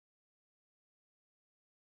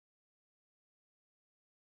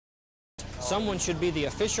someone should be the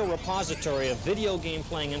official repository of video game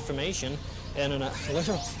playing information, and in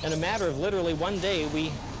a matter of literally one day,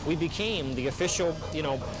 we became the official,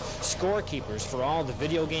 scorekeepers for all the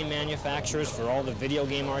video game manufacturers, for all the video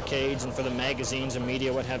game arcades, and for the magazines and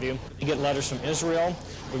media, what have you. We get letters from Israel.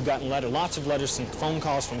 We've gotten lots of letters and phone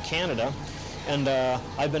calls from Canada. And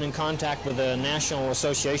I've been in contact with the National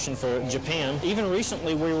Association for Japan. Even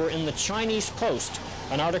recently, we were in the Chinese Post.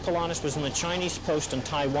 An article on us was in the Chinese Post in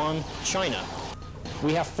Taiwan, China.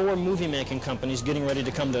 We have 4 movie-making companies getting ready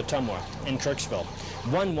to come to Ottumwa in Kirksville.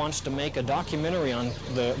 One wants to make a documentary on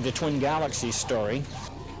the Twin Galaxies story.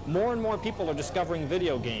 More and more people are discovering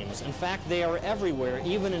video games. In fact, they are everywhere,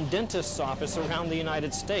 even in dentists' offices around the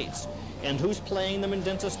United States. And who's playing them in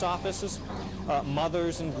dentist offices?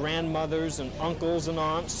 Mothers and grandmothers and uncles and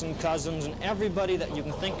aunts and cousins and everybody that you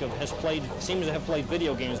can think of seems to have played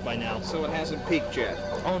video games by now. So it hasn't peaked yet?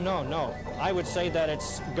 Oh, no. I would say that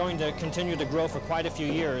it's going to continue to grow for quite a few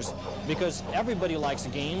years because everybody likes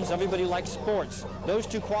games, everybody likes sports. Those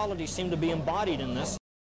 2 qualities seem to be embodied in this.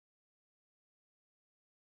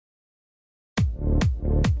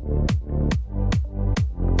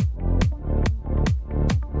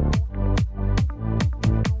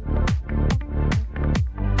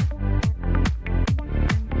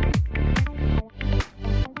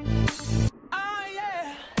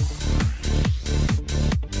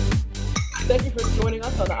 Thank you for joining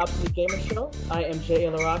us on the Obsolete Gamer Show. I am Jay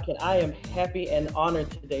LaRock, and I am happy and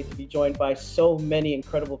honored today to be joined by so many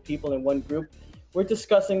incredible people in one group. We're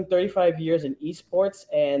discussing 35 years in esports,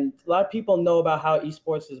 and a lot of people know about how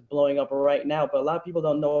esports is blowing up right now, but a lot of people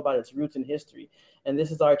don't know about its roots and history. And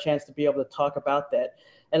this is our chance to be able to talk about that.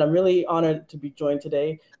 And I'm really honored to be joined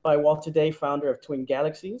today by Walter Day, founder of Twin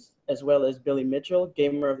Galaxies, as well as Billy Mitchell,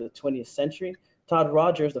 gamer of the 20th century, Todd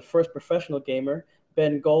Rogers, the first professional gamer,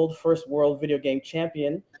 Ben Gold, first world video game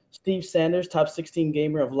champion, Steve Sanders, top 16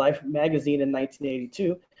 gamer of Life magazine in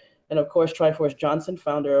 1982, and of course, TriForce Johnson,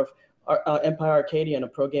 founder of Empire Arcadia and a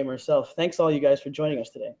pro gamer herself. Thanks all you guys for joining us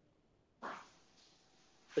today.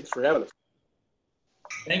 Thanks for having us.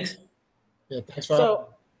 Thanks. Yeah, thanks for having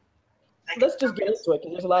us. Let's just get into it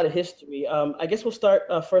because there's a lot of history. I guess we'll start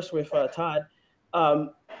first with Todd.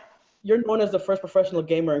 You're known as the first professional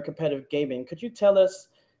gamer in competitive gaming. Could you tell us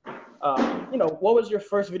what was your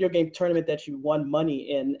first video game tournament that you won money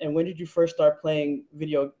in, and when did you first start playing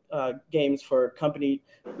video games for company,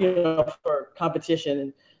 for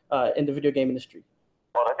competition in the video game industry?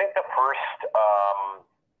 Well, I think the first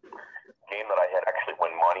game that I had actually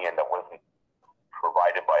won money in that wasn't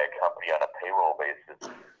provided by a company on a payroll basis.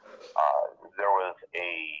 There was a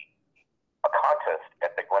contest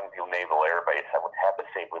at the Glenview Naval Air Base. I would have to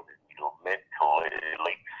say it was mid to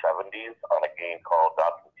late 70s on a game called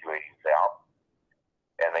 .We Zap,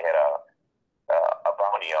 and they had a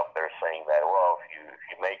bounty out there saying that, well, if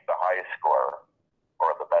you make the highest score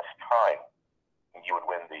or the best time, you would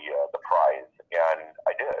win the prize, and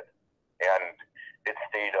I did, and it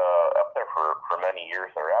stayed up there for many years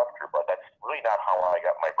thereafter. But that's really not how I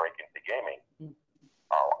got my break into gaming.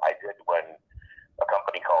 I did when a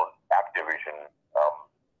company called Activision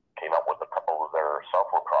came up with a couple of their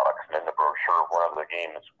software products, and in the brochure of one of the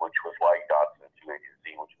games, which was like Dotson 2AZ,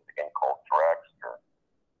 which was a game called Dragster,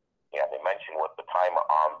 and they mentioned what the time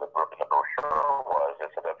on in the brochure was.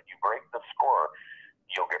 They said, if you break the score,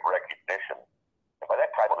 you'll get recognition. And by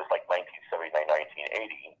that time, it was like 1979,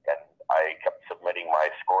 1980, and I kept submitting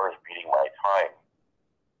my scores, beating my time,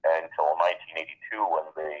 until 1982 when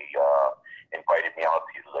they invited me out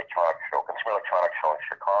to the Consumer Electronics Show in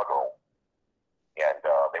Chicago. And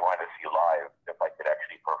they wanted to see live if I could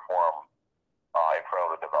actually perform in front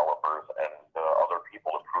of the developers and other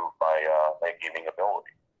people to prove my gaming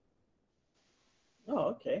ability.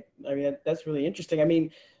 Oh, okay. I mean, that's really interesting. I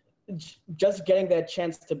mean, just getting that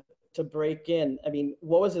chance to break in, I mean,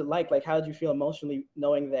 what was it like? Like, how did you feel emotionally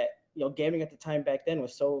knowing that, gaming at the time back then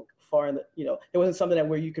was so far in the, it wasn't something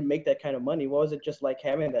where you could make that kind of money. What was it just like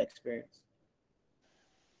having that experience?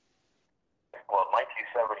 Well,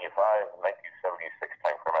 1975, 1976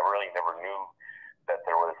 time frame, I really never knew that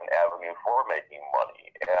there was an avenue for making money.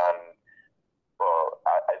 And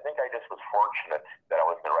I think I just was fortunate that I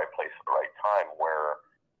was in the right place at the right time where,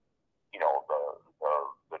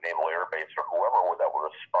 the Naval Air Base or whoever that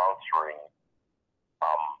was sponsoring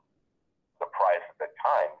the prize at that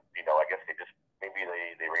time, I guess maybe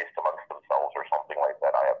they raced amongst themselves or something like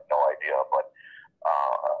that. I have no idea. But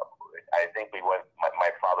I think we went,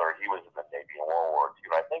 my father, he was in the Navy in World War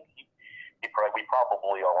II, and I think we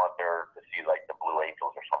probably all went there to see like the Blue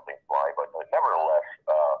Angels or something fly, but nevertheless,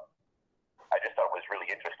 I just thought it was really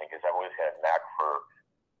interesting because I always had a knack for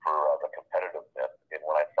the competitiveness, and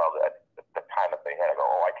when I saw that the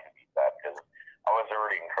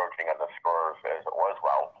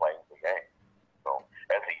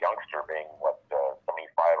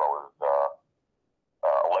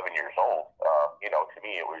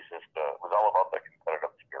was all about the competitive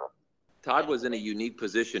spirit. Todd was in a unique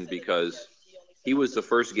position because he was the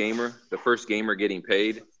first gamer getting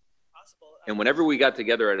paid. And whenever we got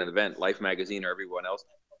together at an event, Life Magazine or everyone else,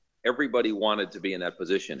 everybody wanted to be in that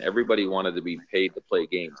position. Everybody wanted to be paid to play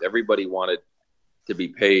games. Everybody wanted to be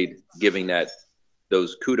paid giving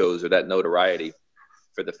those kudos or that notoriety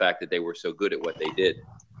for the fact that they were so good at what they did.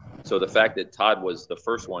 So the fact that Todd was the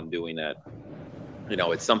first one doing that,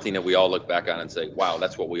 it's something that we all look back on and say, wow,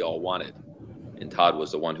 that's what we all wanted. And Todd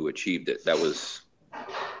was the one who achieved it. That was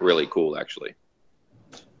really cool, actually.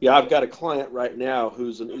 Yeah, I've got a client right now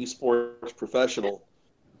who's an eSports professional,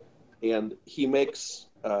 and he makes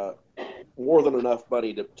more than enough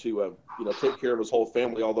money to take care of his whole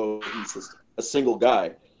family, although he's a single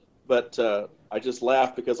guy. But I just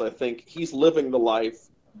laugh because I think he's living the life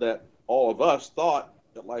that all of us thought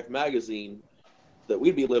at Life Magazine that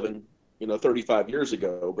we'd be living, 35 years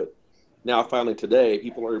ago. But now, finally, today,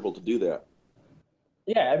 people are able to do that.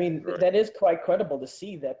 Yeah, I mean, Right. That is quite credible to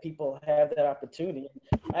see that people have that opportunity.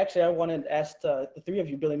 Actually, I wanted to ask the three of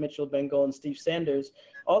you, Billy Mitchell, Ben Gold, and Steve Sanders,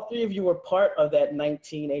 all three of you were part of that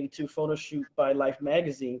 1982 photo shoot by Life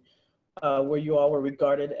Magazine, where you all were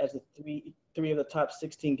regarded as the three of the top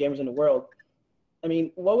 16 gamers in the world. I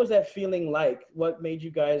mean, what was that feeling like? What made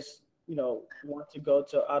you guys, want to go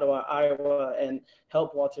to Ottawa, Iowa, and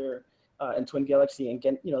help Walter and Twin Galaxy and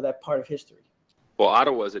get, that part of history? Well,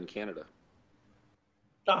 Ottawa's in Canada.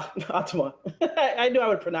 Ottawa. I knew I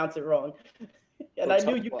would pronounce it wrong. And I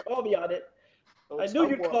knew you'd call me on it. I knew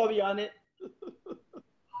you'd call me on it.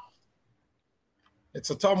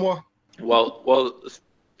 It's Ottawa. Well,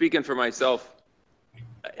 speaking for myself,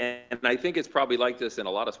 and I think it's probably like this in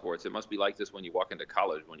a lot of sports. It must be like this when you walk into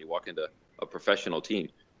college, when you walk into a professional team.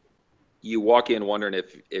 You walk in wondering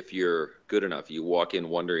if you're good enough. You walk in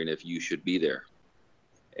wondering if you should be there.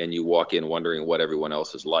 And you walk in wondering what everyone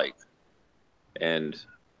else is like. And,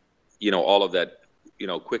 all of that,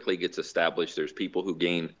 quickly gets established. There's people who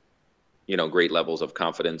gain, great levels of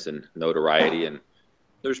confidence and notoriety. And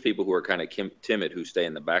there's people who are kind of timid who stay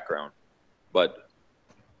in the background. But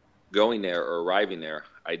going there or arriving there,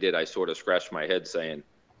 I sort of scratched my head saying,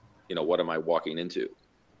 what am I walking into?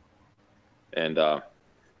 And, of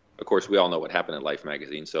course, we all know what happened in Life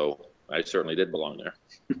Magazine. So I certainly did belong there.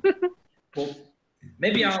 Well,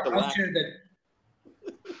 maybe I'll share that.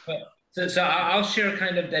 So I'll share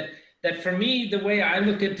kind of that for me, the way I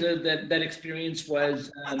look at that experience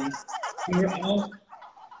was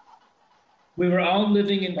we were all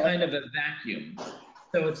living in kind of a vacuum.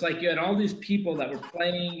 So it's like you had all these people that were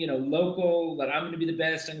playing, local, that I'm going to be the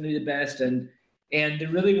best, and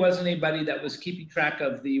there really wasn't anybody that was keeping track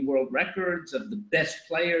of the world records, of the best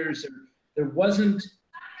players. There wasn't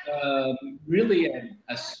really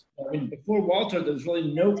before Walter, there was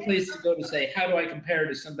really no place to go to say, how do I compare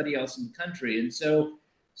to somebody else in the country? And so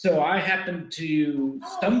I happened to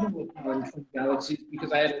stumble upon Twin Galaxies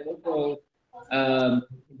because I had a local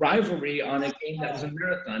rivalry on a game that was a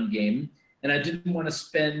marathon game. And I didn't want to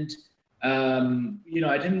spend, I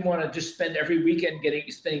didn't want to just spend every weekend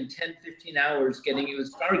spending 10, 15 hours getting into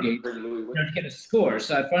Stargate to get a score.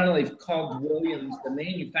 So I finally called Williams, the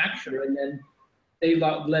manufacturer, and then they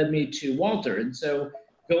led me to Walter. And so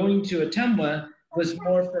going to Ottumwa was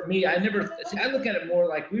more for me. I look at it more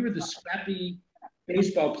like we were the scrappy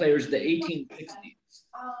baseball players of the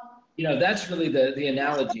 1860s. That's really the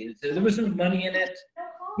analogy. So there was no money in it.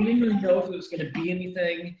 We didn't really know if it was going to be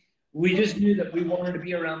anything. We just knew that we wanted to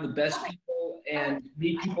be around the best people and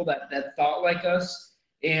meet people that thought like us.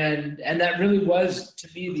 And that really was, to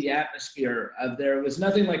me, the atmosphere of there. It was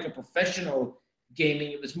nothing like a professional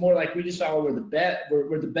gaming. It was more like we just all were the best.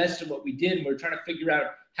 We're the best at what we did. And we're trying to figure out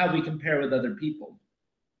how we compare with other people.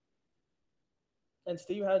 And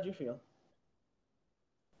Steve, how did you feel?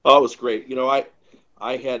 Oh, it was great.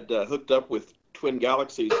 I had hooked up with Twin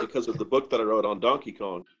Galaxies because of the book that I wrote on Donkey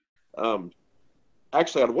Kong.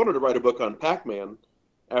 Actually, I'd wanted to write a book on Pac-Man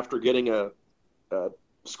after getting a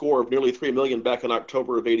score of nearly 3 million back in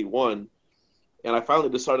October of '81. And I finally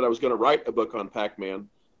decided I was going to write a book on Pac-Man.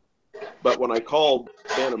 But when I called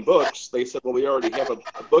Bantam Books, they said, well, we already have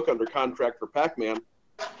a book under contract for Pac-Man.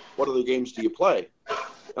 What other games do you play?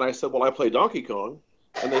 And I said, well, I play Donkey Kong.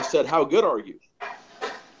 And they said, how good are you?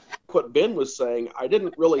 What Ben was saying, I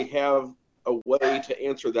didn't really have a way to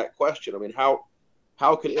answer that question. I mean, how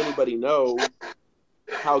could anybody know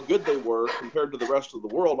how good they were compared to the rest of the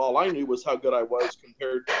world? All I knew was how good I was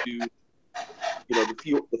compared to,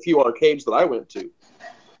 the few arcades that I went to.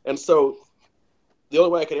 And so the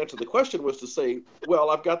only way I could answer the question was to say, well,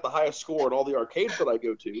 I've got the highest score in all the arcades that I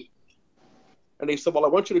go to. And he said, well, I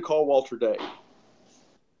want you to call Walter Day.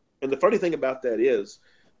 And the funny thing about that is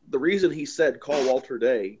the reason he said call Walter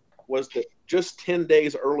Day was that just 10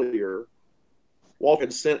 days earlier, Walter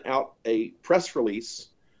had sent out a press release,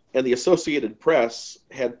 and the Associated Press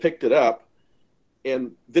had picked it up.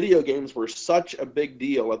 And video games were such a big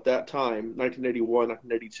deal at that time, 1981,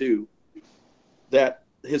 1982, that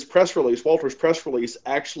his press release, Walter's press release,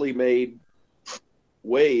 actually made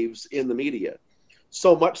waves in the media.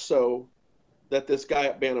 So much so that this guy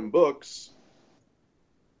at Bantam Books,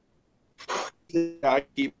 I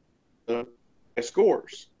keep my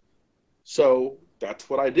scores. So that's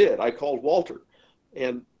what I did. I called Walter.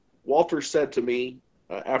 And Walter said to me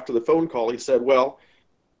after the phone call, he said, well,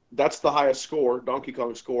 that's the highest score, Donkey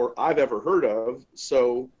Kong score, I've ever heard of.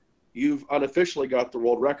 So you've unofficially got the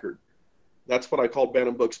world record. That's what I called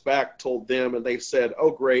Bantam Books back, told them, and they said,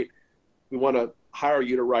 oh, great, we want to hire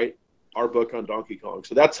you to write our book on Donkey Kong.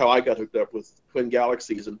 So that's how I got hooked up with Twin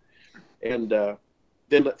Galaxies. And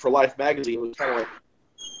then for Life magazine, it was kind of like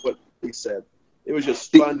what he said. It was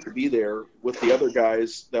just fun to be there with the other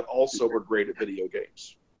guys that also were great at video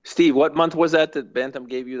games. Steve, what month was that Bantam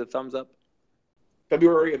gave you the thumbs up?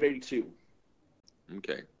 February of '82.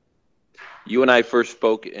 Okay. You and I first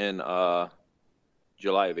spoke in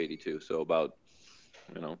July of '82, so about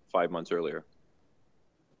 5 months earlier.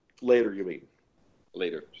 Later, you mean?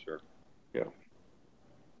 Later, sure. Yeah.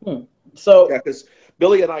 So yeah, because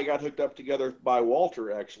Billy and I got hooked up together by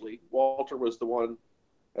Walter. Actually, Walter was the one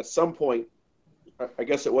at some point. I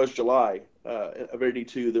guess it was July of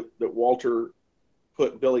 '82 that Walter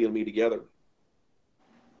put Billy and me together.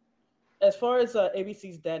 as far as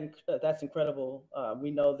ABC's That's Incredible,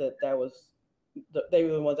 we know that they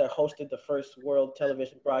were the ones that hosted the first world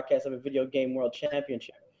television broadcast of a video game world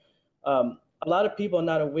championship. A lot of people are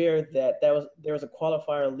not aware that there was a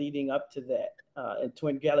qualifier leading up to that in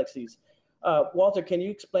Twin Galaxies. Walter, can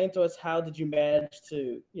you explain to us how did you manage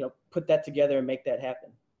to put that together and make that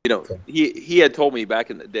happen? He had told me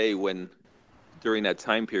back in the day when during that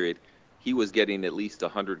time period he was getting at least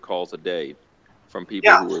 100 calls a day from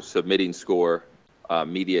people who were submitting score,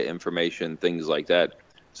 media information, things like that.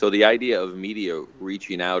 So the idea of media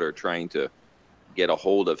reaching out or trying to get a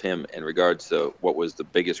hold of him in regards to what was the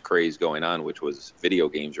biggest craze going on, which was video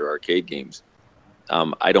games or arcade games,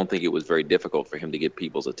 I don't think it was very difficult for him to get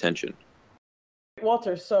people's attention.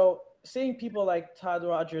 Walter, so seeing people like Todd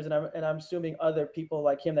Rogers and I'm assuming other people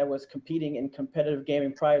like him that was competing in competitive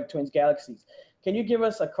gaming prior to Twin Galaxies, can you give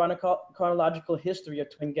us a chronological history of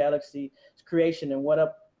Twin Galaxies creation and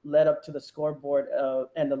what led up to the scoreboard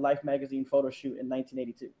and the Life magazine photo shoot in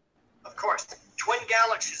 1982? Of course. Twin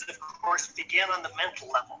Galaxies, of course, began on the mental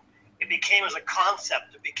level. It became as a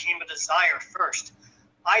concept. It became a desire first.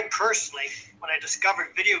 I personally, when I discovered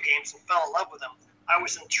video games and fell in love with them, I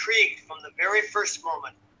was intrigued from the very first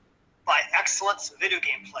moment by excellence in video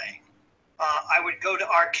game playing. I would go to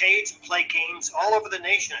arcades and play games all over the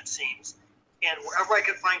nation, it seems. And wherever I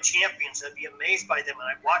could find champions, I'd be amazed by them, and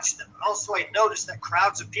I'd watch them. And also, I'd notice that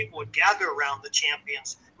crowds of people would gather around the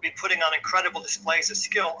champions, would be putting on incredible displays of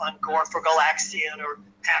skill on Gore for Galaxian or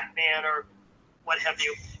Pac-Man or what have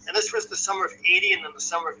you. And this was the summer of '80 and then the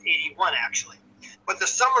summer of '81, actually. But the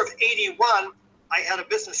summer of '81, I had a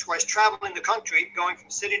business where I was traveling the country, going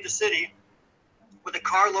from city to city with a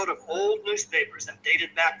carload of old newspapers that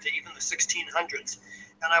dated back to even the 1600s.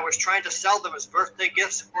 And I was trying to sell them as birthday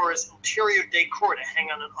gifts or as interior decor to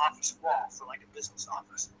hang on an office wall for like a business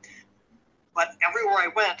office. But everywhere I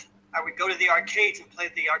went, I would go to the arcades and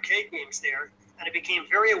play the arcade games there. And I became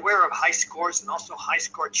very aware of high scores and also high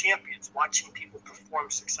score champions, watching people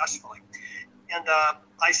perform successfully. And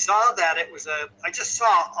I saw that I just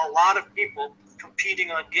saw a lot of people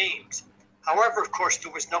competing on games. However, of course,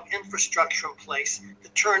 there was no infrastructure in place to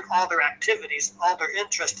turn all their activities, all their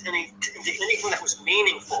interest into anything that was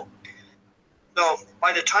meaningful. So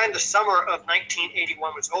by the time the summer of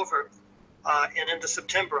 1981 was over and into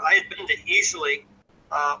September, I had been to easily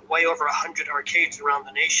way over 100 arcades around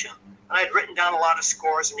the nation. And I had written down a lot of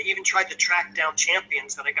scores and even tried to track down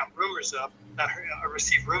champions that I got rumors of, that I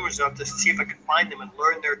received rumors of, to see if I could find them and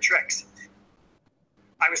learn their tricks.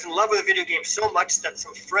 I was in love with the video game so much that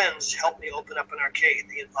some friends helped me open up an arcade.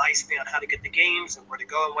 They advised me on how to get the games and where to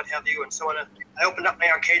go and what have you. And so on. I opened up my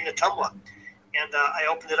arcade in Ottumwa, and I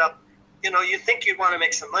opened it up. You'd think you'd want to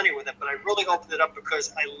make some money with it, but I really opened it up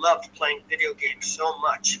because I loved playing video games so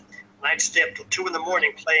much. And I'd stay up till 2 in the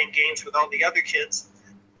morning playing games with all the other kids.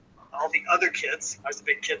 I was a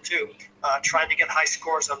big kid too, trying to get high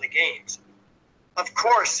scores on the games. Of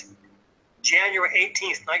course, January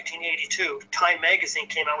 18th, 1982, Time magazine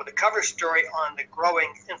came out with a cover story on the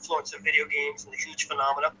growing influence of video games and the huge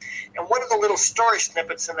phenomena. And one of the little story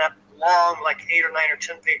snippets in that long, like 8 or 9 or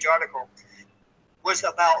 10-page article was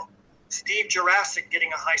about Steve Jurassic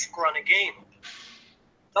getting a high score on a game.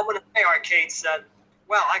 Someone in my arcade said,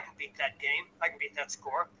 well, I can beat that game. I can beat that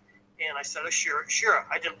score. And I said, oh, sure.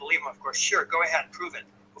 I didn't believe him, of course. Sure, go ahead, prove it.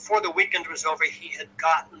 Before the weekend was over, he had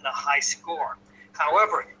gotten the high score.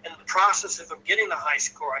 However, in the process of him getting the high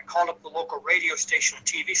score, I called up the local radio station and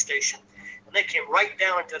TV station, and they came right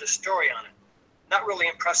down and did a story on it. That really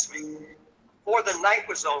impressed me. Before the night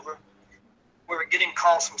was over, we were getting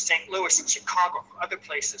calls from St. Louis and Chicago, from other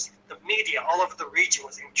places. The media all over the region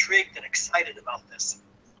was intrigued and excited about this.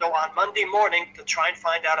 So on Monday morning, to try and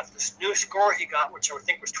find out if this new score he got, which I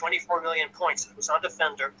think was 24 million points, it was on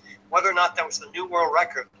Defender, whether or not that was the new world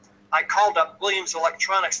record, I called up Williams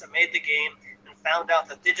Electronics that made the game and found out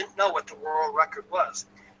that they didn't know what the world record was.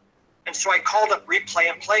 And so I called up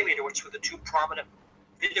Replay and Playmeter, which were the two prominent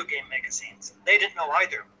video game magazines. They didn't know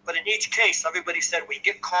either. But in each case, everybody said, we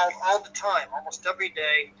get called all the time, almost every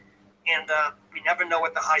day, and we never know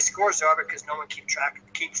what the high scores are because no one keeps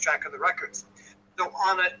track of the records. So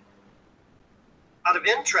out of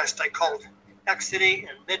interest, I called Exidy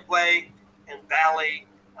and Midway and Valley,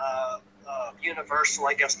 Universal,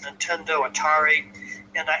 I guess, Nintendo, Atari,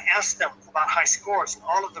 and I asked them about high scores, and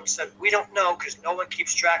all of them said, we don't know because no one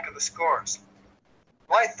keeps track of the scores.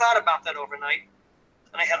 Well, I thought about that overnight,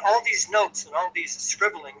 and I had all these notes and all these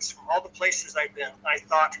scribblings from all the places I'd been. I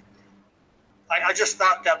just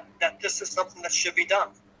thought that this is something that should be done.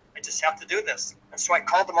 I just have to do this. And so I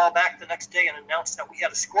called them all back the next day and announced that we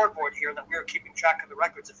had a scoreboard here and that we were keeping track of the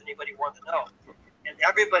records if anybody wanted to know. And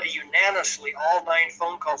everybody unanimously, all 9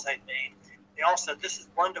 phone calls I'd made, they all said, this is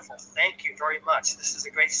wonderful. Thank you very much. This is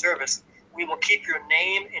a great service. We will keep your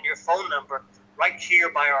name and your phone number right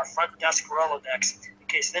here by our front desk Rolodex in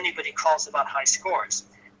case anybody calls about high scores.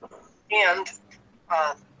 And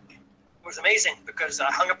it was amazing because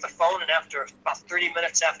I hung up the phone, and after about 30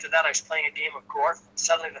 minutes after that, I was playing a game of golf.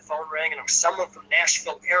 Suddenly the phone rang, and it was someone from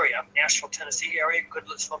Nashville, Tennessee area,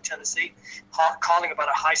 Goodlettsville, Tennessee, calling about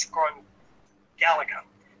a high score on Galaga.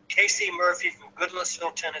 Casey Murphy from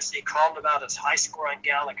Goodlettsville, Tennessee, called about his high score on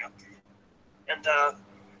Galaga. And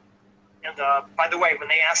by the way, when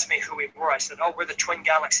they asked me who we were, I said, oh, we're the Twin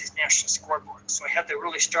Galaxies National Scoreboard. So I had to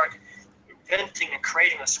really start inventing and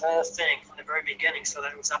creating this whole thing from the very beginning so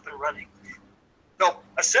that it was up and running. So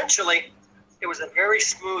essentially, it was a very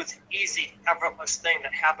smooth, easy, effortless thing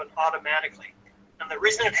that happened automatically. And the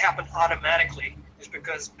reason it happened automatically is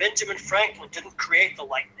because Benjamin Franklin didn't create the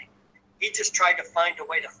lightning. He just tried to find a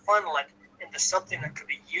way to funnel it into something that could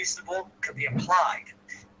be usable, could be applied.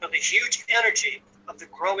 So the huge energy of the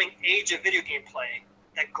growing age of video game playing,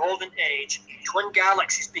 that golden age, Twin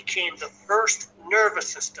Galaxies became the first nervous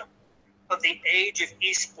system of the age of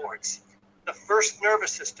eSports, the first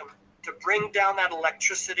nervous system to bring down that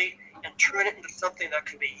electricity and turn it into something that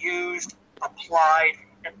could be used, applied,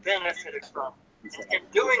 and benefited from. And in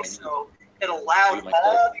doing so, it allowed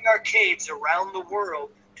all the arcades around the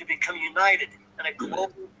world to become united in a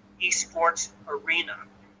global eSports arena.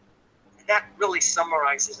 And that really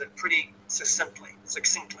summarizes it pretty succinctly.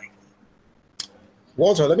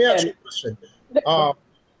 Walter, let me ask you a question.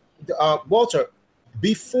 Walter,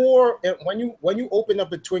 before, when you opened up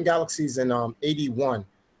the Twin Galaxies in '81,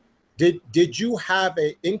 did you have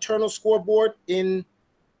an internal scoreboard in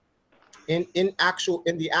the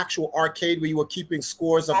actual arcade where you were keeping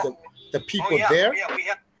scores of the people there? Yeah,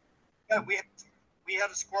 we had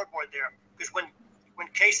a scoreboard there because when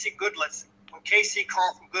Casey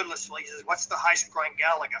called from Goodlettsville, he says, "What's the high score in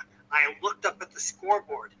Galaga?" I looked up at the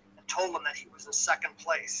scoreboard and told him that he was in second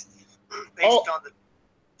place based on the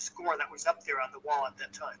score that was up there on the wall at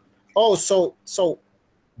that time. Oh, so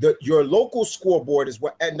your local scoreboard is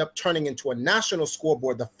what ended up turning into a national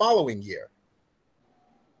scoreboard the following year.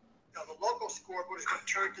 No, the local scoreboard is what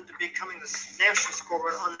turned into becoming the national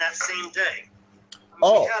scoreboard on that same day.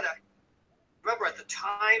 Remember at the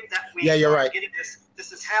time that we right. getting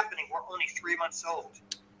this is happening, we're only 3 months old.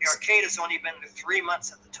 The arcade has only been 3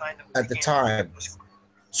 months at the time that we at the time.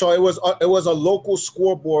 So it was a local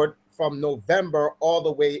scoreboard from November all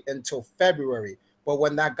the way until February. But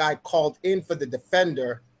when that guy called in for the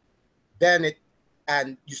Defender,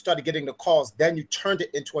 and you started getting the calls, then you turned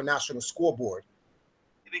it into a national scoreboard.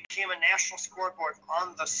 It became a national scoreboard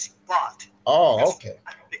on the spot. Okay.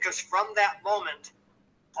 Because from that moment,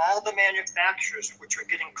 all the manufacturers, which were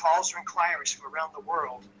getting calls or inquiries from around the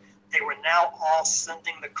world, they were now all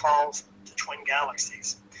sending the calls to Twin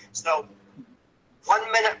Galaxies. So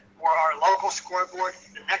 1 minute we're our local scoreboard,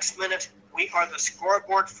 the next minute we are the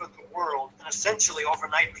scoreboard for the world, and essentially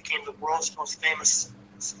overnight became the world's most famous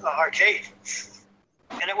arcade.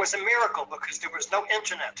 And it was a miracle because there was no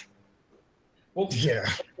internet. Yeah.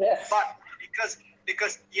 But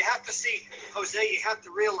Because you have to see, Jose, you have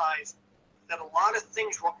to realize that a lot of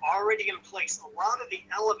things were already in place. A lot of the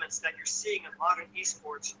elements that you're seeing in modern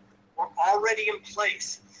esports were already in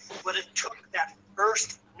place, but it took that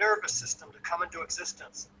first nervous system to come into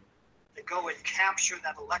existence, to go and capture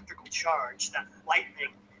that electrical charge, that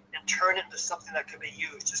lightning, and turn it into something that could be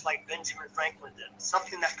used, just like Benjamin Franklin did,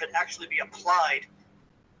 something that could actually be applied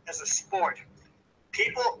as a sport.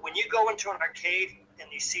 People, when you go into an arcade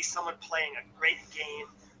and you see someone playing a great game,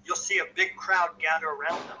 you'll see a big crowd gather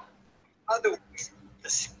around them. Otherwise, the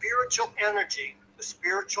spiritual energy, the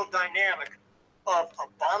spiritual dynamic of a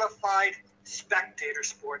bona fide spectator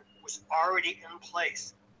sport was already in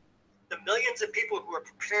place. The millions of people who are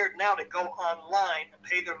prepared now to go online and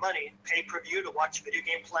pay their money, pay-per-view to watch video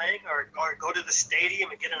game playing, or go to the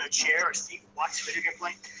stadium and get in a chair or seat and watch video game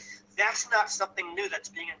playing, that's not something new that's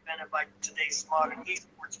being invented by today's modern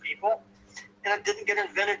esports people, and it didn't get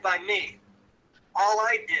invented by me. All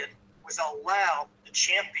I did was allow the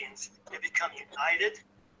champions to become united,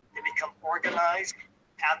 to become organized,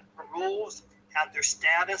 have the rules, have their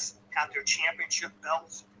status, have their championship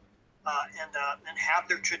belts, and have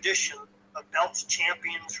their tradition of belts,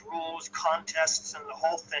 champions, rules, contests, and the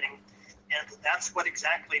whole thing. And that's what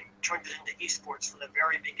exactly turned it into esports from the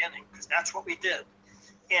very beginning, because that's what we did.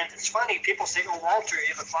 And it's funny, people say, oh, Walter,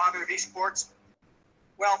 you're the father of esports.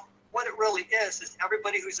 Well, what it really is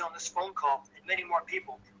everybody who's on this phone call, and many more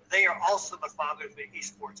people, they are also the fathers of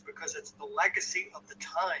esports, because it's the legacy of the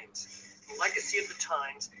times. The legacy of the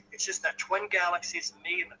times. It's just that Twin Galaxies,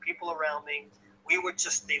 me and the people around me, we were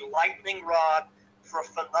just the lightning rod for a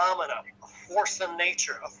phenomena, a force in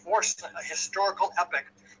nature, a historical epic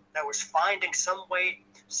that was finding some way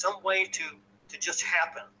to just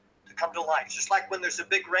happen, to come to life. Just like when there's a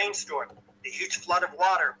big rainstorm, the huge flood of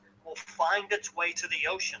water will find its way to the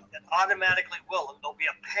ocean. It automatically will, and there'll be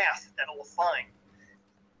a path that it will find.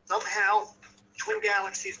 Somehow, Twin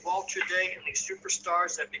Galaxies, Walter Day, and these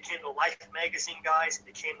superstars that became the Life magazine guys,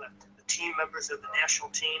 became the team members of the national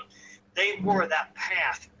team, they were that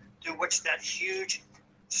path through which that huge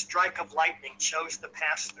strike of lightning chose to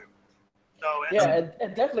pass through. So yeah,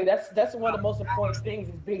 and definitely that's one of the most important things,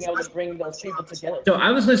 is being able to bring those people together. So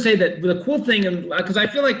I was going to say that the cool thing, because I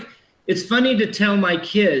feel like it's funny to tell my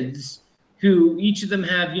kids, who each of them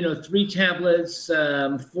have, 3 tablets,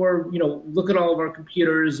 4, look at all of our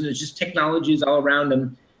computers, and it's just technologies all around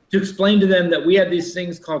them, to explain to them that we had these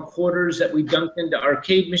things called quarters that we dunked into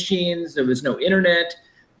arcade machines. There was no internet.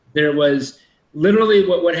 There was literally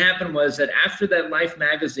what happened was that after that Life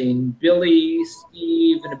magazine, Billy,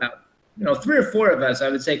 Steve, and about 3 or 4 of us, I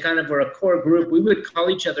would say, kind of were a core group. We would call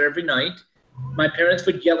each other every night. My parents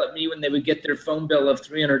would yell at me when they would get their phone bill of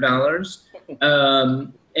 $300.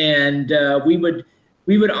 And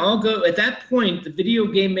we would all go. At that point, the video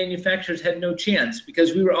game manufacturers had no chance,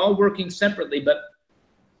 because we were all working separately. But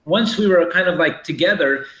once we were kind of like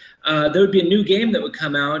together, there would be a new game that would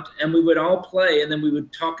come out, and we would all play, and then we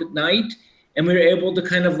would talk at night, and we were able to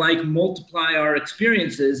kind of like multiply our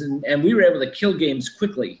experiences, and we were able to kill games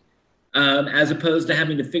quickly, as opposed to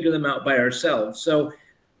having to figure them out by ourselves.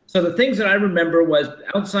 So the things that I remember was,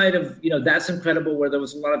 outside of, That's Incredible, where there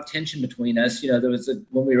was a lot of tension between us. There was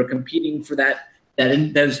when we were competing for that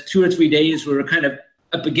in those 2 or 3 days, we were kind of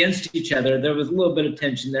up against each other. There was a little bit of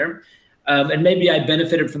tension there. And maybe I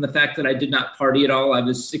benefited from the fact that I did not party at all. I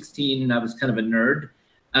was 16 and I was kind of a nerd,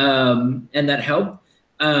 and that helped.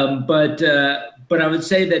 But I would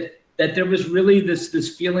say that there was really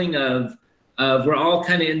this feeling of we're all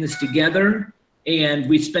kind of in this together, and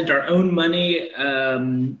we spent our own money,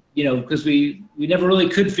 because we never really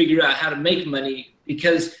could figure out how to make money,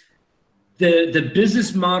 because the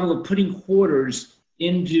business model of putting quarters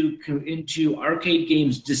into arcade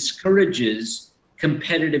games discourages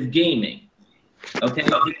competitive gaming. Okay,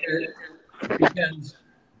 because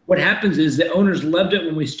what happens is the owners loved it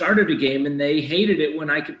when we started a game, and they hated it when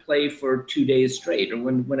I could play for 2 days straight, or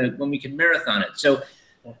when we could marathon it. So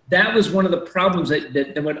that was one of the problems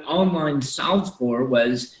that what online solved for,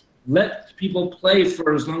 was let people play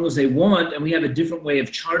for as long as they want, and we have a different way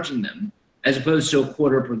of charging them, as opposed to a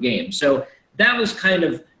quarter per game. So that was kind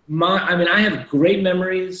of I have great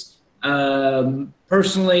memories.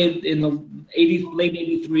 Personally, in the late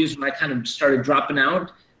 83s, when I kind of started dropping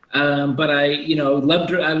out. But I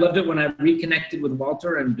loved it. I loved it when I reconnected with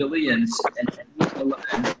Walter and Billy and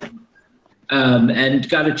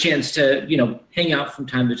got a chance to, hang out from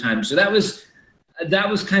time to time. So that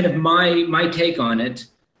was kind of my take on it,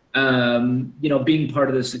 being part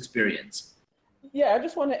of this experience. Yeah, I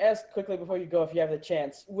just want to ask quickly before you go, if you have the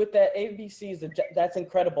chance, with that ABC's, That's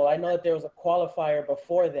Incredible. I know that there was a qualifier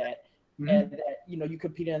before that. and that, you know, you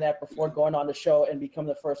competed in that before going on the show and become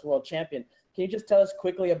the first world champion. Can you just tell us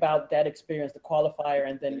quickly about that experience, the qualifier,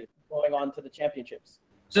 and then going on to the championships?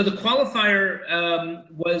 So the qualifier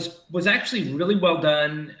was actually really well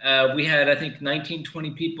done. We had, I think, 19,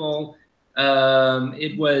 20 people.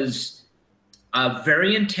 It was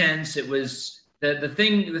very intense. It was the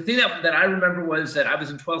thing that I remember was that I was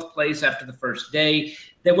in 12th place after the first day.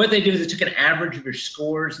 That what they did is they took an average of your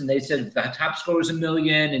scores, and they said if the top score was 1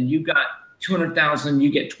 million and you got 200,000,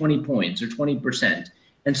 you get 20 points or 20%.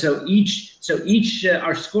 And so each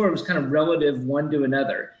our score was kind of relative one to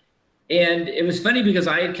another. And it was funny because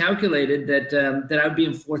I had calculated that I would be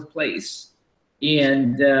in 4th place.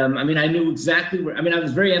 And I mean, I knew exactly where, I mean, I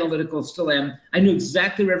was very analytical, still am. I knew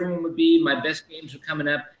exactly where everyone would be. My best games were coming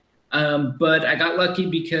up. But I got lucky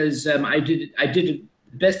because I did the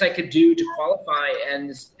best I could do to qualify.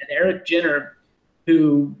 And Eric Jenner,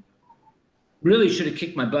 who really should have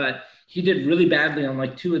kicked my butt, he did really badly on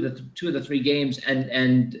like two of the 3 games.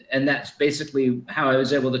 And that's basically how I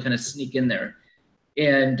was able to kind of sneak in there.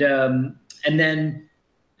 And then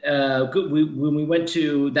when we went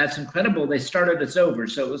to That's Incredible, they started us over.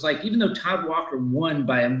 So it was like, even though Todd Walker won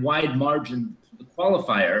by a wide margin the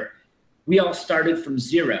qualifier, we all started from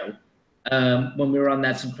 0 when we were on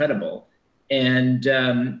That's Incredible. And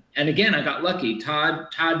again, I got lucky. Todd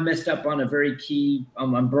messed up on a very key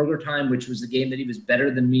on Burger Time, which was the game that he was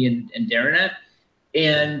better than me and Darren at.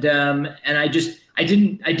 And I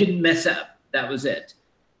didn't mess up. That was it.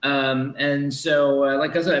 And so,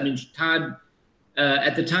 like I said, I mean, Todd,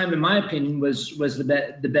 at the time, in my opinion, was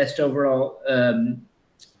the best overall,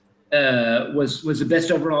 was the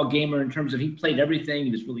best overall gamer in terms of he played everything.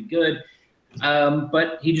 He was really good,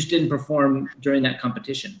 but he just didn't perform during that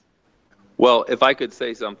competition. Well, if I could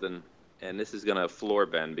say something, and this is going to floor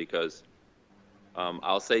Ben, because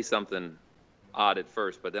I'll say something odd at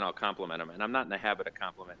first, but then I'll compliment him. And I'm not in the habit of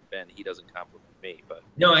complimenting Ben. He doesn't compliment me, but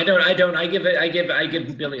no, I don't. I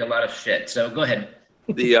give Billy a lot of shit. So go ahead.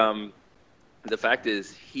 The fact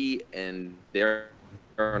is, he and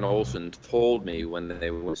Darren Olson told me when they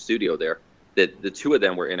were in the studio there that the two of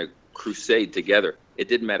them were in a crusade together. It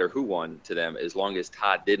didn't matter who won to them as long as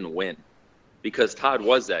Todd didn't win, because Todd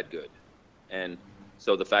was that good. And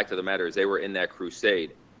so the fact of the matter is they were in that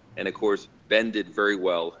crusade. And of course, Ben did very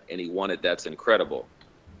well, and he won it. That's incredible.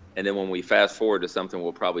 And then when we fast forward to something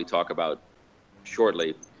we'll probably talk about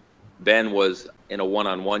shortly, Ben was in a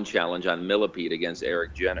one-on-one challenge on Millipede against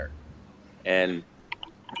Eric Jenner. And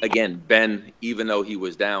again, Ben, even though he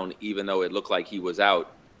was down, even though it looked like he was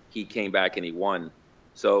out, he came back and he won.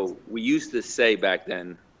 So we used to say back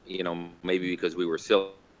then, you know, maybe because we were silly,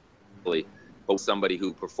 but somebody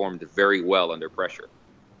who performed very well under pressure.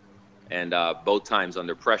 And both times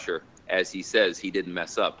under pressure, as he says, he didn't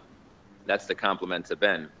mess up. That's the compliment to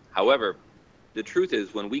Ben. However, the truth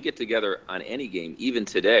is, when we get together on any game, even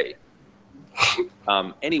today,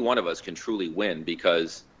 any one of us can truly win,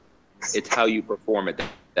 because it's how you perform at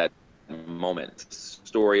that moment.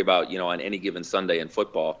 Story about, you know, on any given Sunday in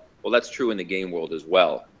football. Well, that's true in the game world as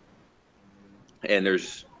well. And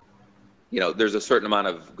there's a certain amount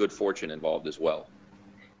of good fortune involved as well.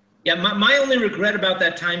 Yeah, my only regret about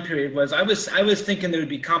that time period was I was thinking there would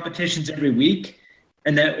be competitions every week,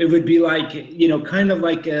 and that it would be like, you know, kind of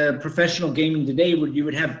like a professional gaming today, where you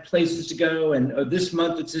would have places to go, and this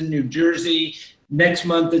month it's in New Jersey, next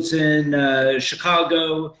month it's in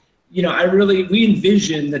Chicago. You know, we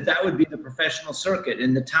envisioned that would be the professional circuit,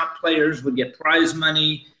 and the top players would get prize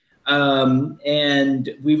money,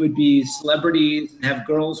 and we would be celebrities and have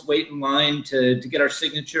girls wait in line to get our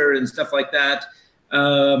signature and stuff like that.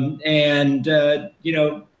 You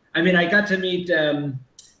know, I mean, I got to meet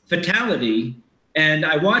Fatality, and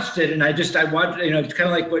I watched it, and I watched, you know, it's kind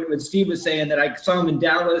of like what Steve was saying, that I saw him in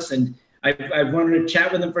Dallas, and I wanted to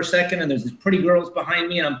chat with him for a second, and there's these pretty girls behind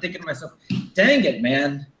me, and I'm thinking to myself, dang it,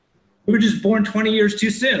 man, we were just born 20 years too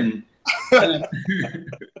soon.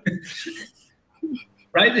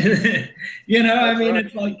 Right? You know, I mean,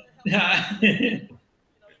 it's like,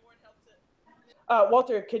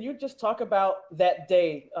 Walter, can you just talk about that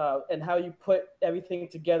day and how you put everything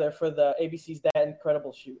together for the ABC's That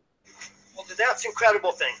Incredible shoot? Well, That's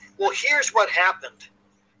Incredible thing. Well, here's what happened.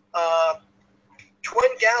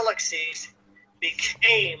 Twin Galaxies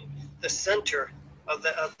became the center of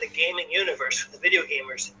the gaming universe for the video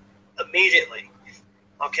gamers immediately.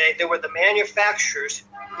 Okay, there were the manufacturers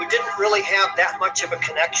who didn't really have that much of a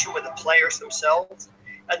connection with the players themselves.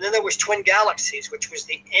 And then there was Twin Galaxies, which was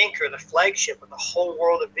the anchor, the flagship of the whole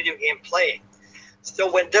world of video game playing. So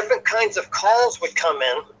when different kinds of calls would come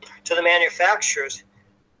in to the manufacturers,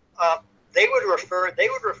 they would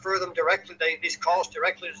refer them directly, these calls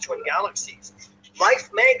directly to Twin Galaxies. Life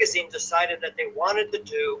magazine decided that they wanted to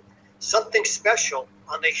do something special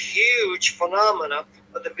on the huge phenomena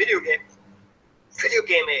of the video game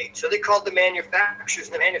age. So they called the manufacturers,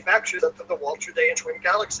 and the manufacturers up to the Walter Day and Twin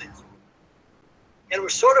Galaxies. And it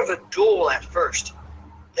was sort of a duel at first.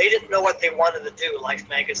 They didn't know what they wanted to do, Life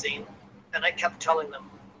magazine. And I kept telling them,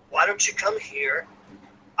 why don't you come here?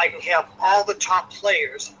 I can have all the top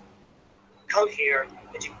players come here,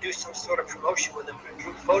 and you can do some sort of promotion with them, a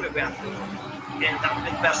group photograph with them. And that would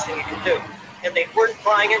be the best thing you can do. And they weren't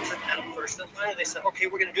buying into that at first. And finally they said, okay,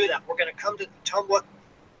 we're going to do that. We're going to come to Tumwa,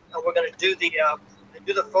 and we're going to do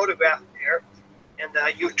the photograph there,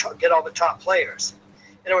 and you get all the top players.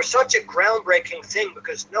 And it was such a groundbreaking thing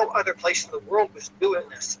because no other place in the world was doing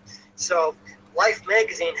this. So Life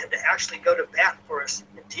magazine had to actually go to bat for us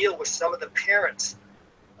and deal with some of the parents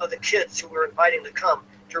of the kids who were inviting to come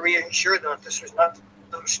to reassure them that this was not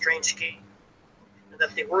a strange scheme, and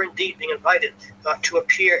that they were indeed being invited to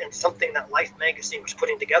appear in something that Life magazine was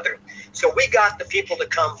putting together. So we got the people to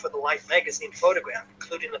come for the Life magazine photograph,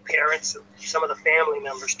 including the parents and some of the family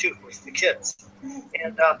members too, with the kids.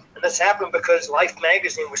 And this happened because Life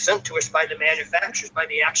magazine was sent to us by the manufacturers, by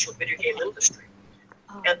the actual video game industry.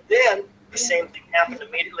 And then the same thing happened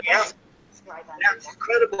immediately after. That's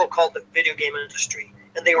incredible, called the video game industry.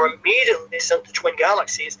 And they were immediately sent to Twin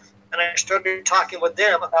Galaxies, and I started talking with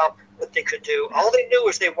them about what they could do. All they knew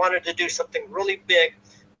was they wanted to do something really big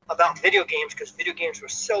about video games because video games were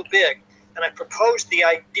so big. And I proposed the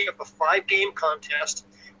idea of a 5-game contest,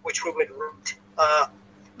 which we would rate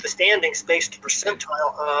the standings based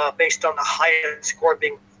percentile, based on the highest score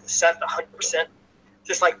being set 100%,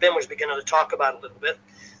 just like Ben was beginning to talk about a little bit.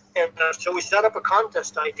 And so we set up a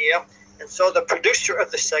contest idea. And so the producer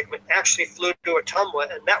of the segment actually flew to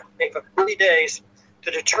Ottumwa and met with me for 30 days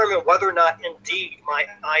to determine whether or not indeed my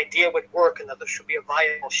idea would work and that this should be a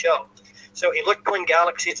viable show. So he looked Twin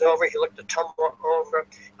Galaxies over, he looked Ottumwa over,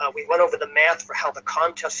 we went over the math for how the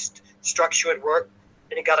contest structure would work,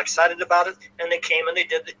 and he got excited about it, and they came and they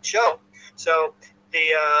did the show. So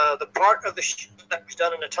the part of the show that was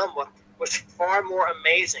done in Ottumwa was far more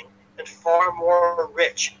amazing and far more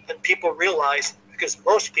rich than people realized, because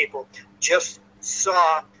most people just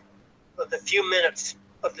saw the few minutes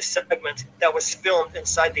of the segment that was filmed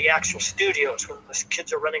inside the actual studios when the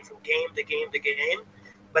kids are running from game to game to game.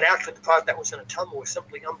 But actually the part that was in Ottumwa was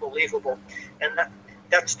simply unbelievable. And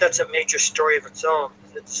that's a major story of its own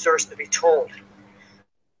that deserves to be told.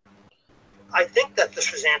 I think that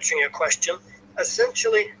this was answering your question.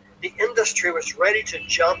 Essentially, the industry was ready to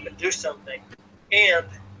jump and do something. And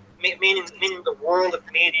meaning the world of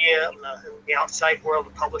media and the outside world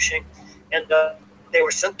of publishing. And they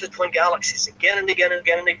were sent to Twin Galaxies again and again and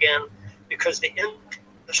again and again because the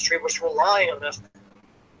industry was relying on us,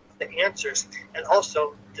 the answers, and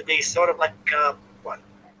also to be sort of like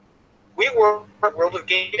we were world of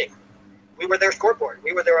gaming. We were their scoreboard.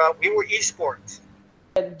 We were eSports.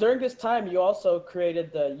 And during this time, you also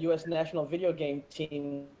created the U.S. National Video Game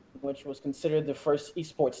Team, which was considered the first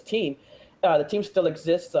eSports team. The team still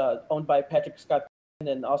exists, owned by Patrick Scott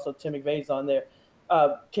and also Tim McVeigh's on there.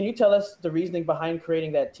 Can you tell us the reasoning behind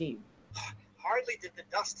creating that team? Hardly did the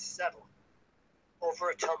dust settle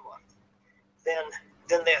over Ottumwa, then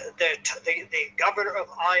the governor of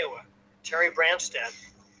Iowa, Terry Branstad,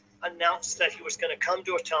 announced that he was going to come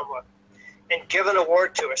to Ottumwa and give an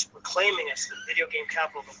award to us, proclaiming us the video game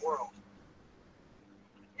capital of the world,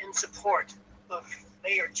 in support of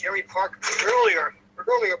Mayor Jerry Parker's earlier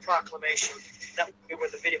proclamation that we were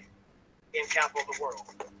the video game capital of the world.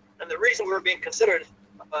 And the reason we were being considered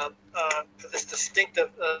for this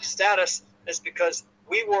distinctive status is because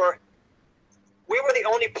we were the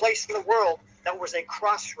only place in the world that was a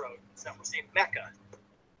crossroads, that was a mecca.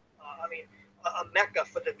 A mecca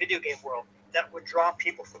for the video game world that would draw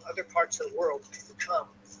people from other parts of the world to come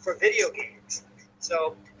for video games.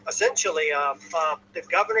 So essentially, the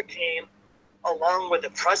governor came along with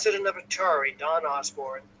the president of Atari, Don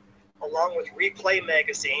Osborne, along with Replay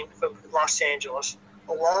Magazine from Los Angeles,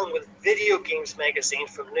 along with Video Games Magazine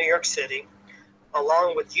from New York City,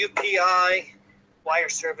 along with UPI Wire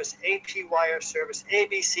Service, AP Wire Service,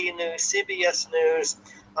 ABC News, CBS News,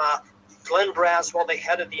 Glenn Braswell, the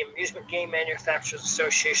head of the Amusement Game Manufacturers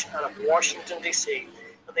Association out of Washington, D.C.,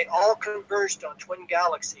 and they all converged on Twin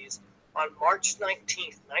Galaxies on March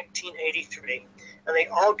 19th, 1983, and they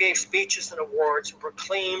all gave speeches and awards and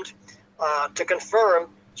proclaimed to confirm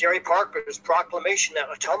Jerry Parker's proclamation that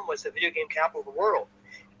Ottumwa was the video game capital of the world.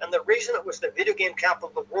 And the reason it was the video game capital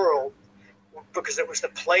of the world, because it was the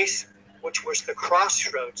place which was the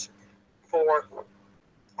crossroads for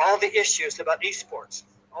all the issues about eSports,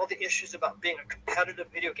 all the issues about being a competitive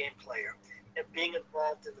video game player and being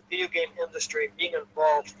involved in the video game industry, being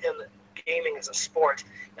involved in gaming as a sport.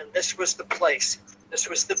 And this was the place, this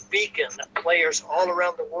was the beacon that players all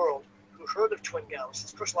around the world who heard of Twin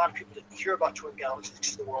Galaxies. Of course, a lot of people didn't hear about Twin Galaxies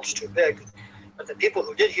because the world's too big. But the people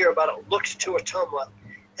who did hear about it looked to Ottumwa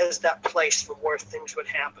as that place from where things would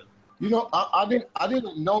happen. You know, I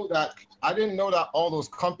didn't know that. I didn't know that all those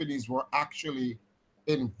companies were actually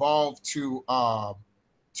involved to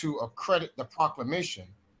accredit the proclamation.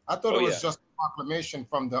 I thought it was just a proclamation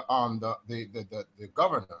from the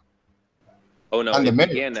governor. Oh no, it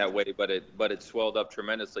began that way, but it swelled up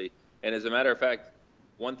tremendously. And as a matter of fact,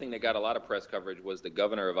 one thing that got a lot of press coverage was the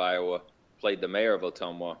governor of Iowa played the mayor of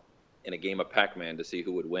Ottumwa in a game of Pac-Man to see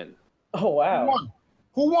who would win. Oh wow!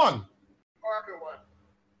 Who won? Parker won.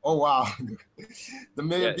 Oh wow! The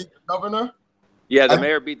mayor beat the governor. Yeah, the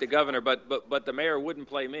mayor beat the governor, but the mayor wouldn't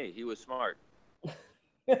play me. He was smart.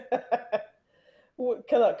 Come on, that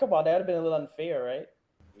would have been a little unfair, right?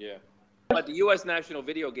 Yeah. But the U.S. national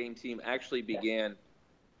video game team actually began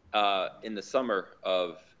in the summer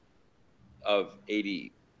of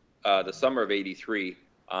 '83.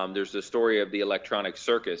 There's the story of the electronic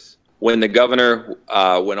circus. When the governor,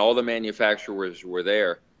 when all the manufacturers were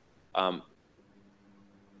there,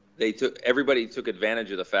 everybody took advantage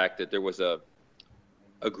of the fact that there was a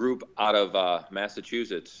group out of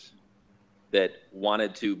Massachusetts that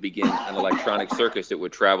wanted to begin an electronic circus that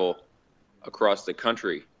would travel across the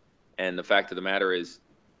country. And the fact of the matter is,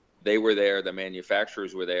 they were there, the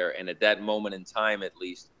manufacturers were there, and at that moment in time, at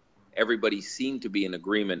least, everybody seemed to be in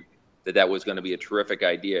agreement that that was going to be a terrific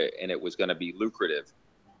idea and it was going to be lucrative.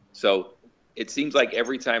 So it seems like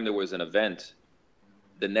every time there was an event,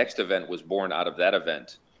 the next event was born out of that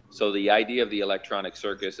event. So the idea of the electronic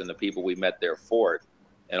circus and the people we met there for it,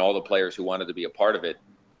 and all the players who wanted to be a part of it,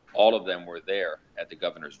 all of them were there at the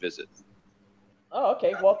governor's visit. Oh,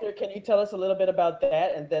 okay. Walter, can you tell us a little bit about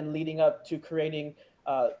that and then leading up to creating,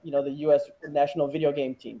 the U.S. national video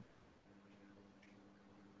game team?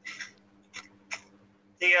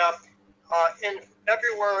 In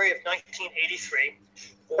February of 1983,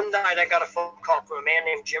 one night I got a phone call from a man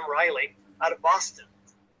named Jim Riley out of Boston.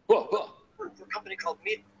 Whoa. A company called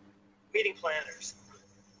Meeting Planners.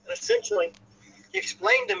 And essentially, he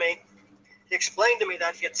explained to me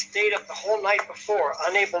that he had stayed up the whole night before,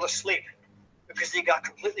 unable to sleep, because he got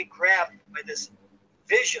completely grabbed by this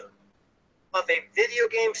vision of a video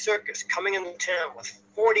game circus coming into town with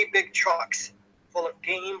 40 big trucks full of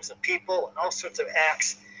games and people and all sorts of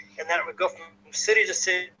acts, and that it would go from city to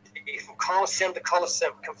city, from Coliseum to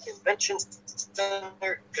Coliseum, convention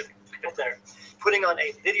center to there, putting on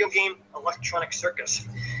a video game electronic circus.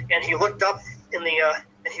 And he looked up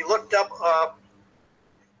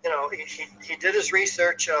he did his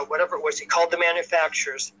research, whatever it was. He called the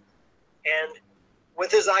manufacturers, and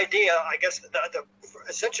with his idea, I guess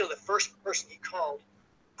essentially the first person he called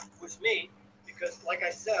was me, because, like I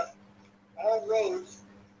said, all roads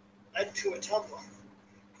led to Ottumwa.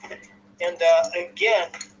 And again,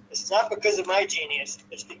 it's not because of my genius;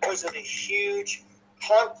 it's because of the huge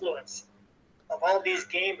confluence of all these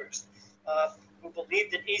gamers who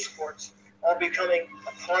believed in eSports, all becoming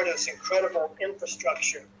a part of this incredible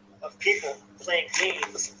infrastructure of people playing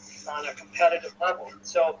games on a competitive level.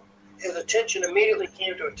 So his attention immediately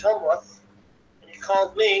came to Ottumwa, and he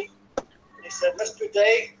called me, and he said, "Mr.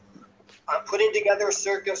 Day, I'm putting together a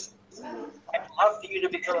circus. I'd love for you to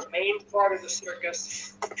become a main part of the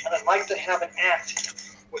circus, and I'd like to have an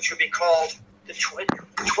act which would be called the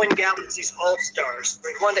Twin Galaxies All-Stars."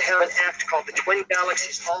 We wanted to have an act called the Twin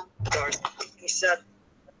Galaxies All-Stars. He said,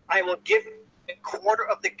 "I will give you a quarter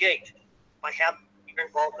of the gate by having your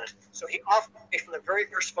involvement." So he offered me from the very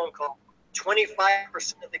first phone call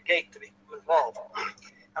 25% of the gate to become involved.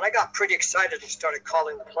 And I got pretty excited and started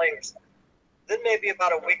calling the players. Then maybe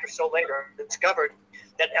about a week or so later, I discovered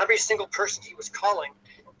that every single person he was calling,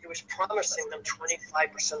 he was promising them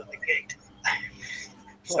 25% of the gate.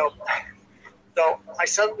 So I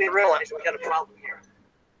suddenly realized we had a problem here.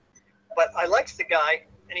 But I liked the guy,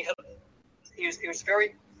 and he was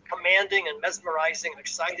very commanding and mesmerizing and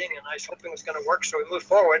exciting, and I was hoping it was going to work, so we moved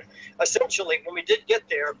forward. Essentially, when we did get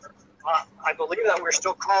there, I believe that we were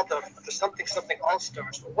still called the something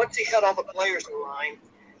All-Stars. But once he had all the players in line,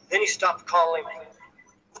 then he stopped calling me.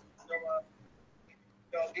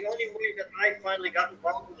 So the only way that I finally got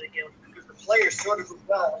involved with it again was because the players sort of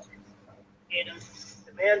rebelled and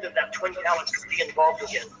demanded that Twin Galaxies be involved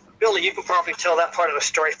again. Billy, you can probably tell that part of the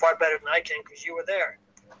story far better than I can because you were there.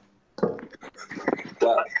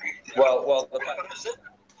 But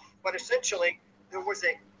essentially, there was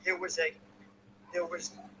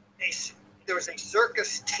there was a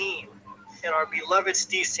circus team, and our beloved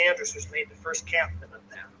Steve Sanders was made the first captain of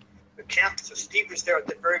that. The captain, so Steve was there at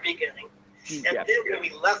the very beginning. And then when we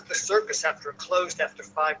left the circus after it closed after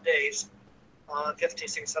 5 days, 15,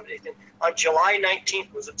 16, 17, 18, on July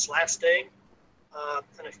 19th was its last day.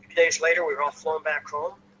 And a few days later, we were all flown back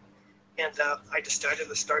home. And I decided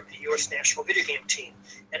to start the U.S. National Video Game Team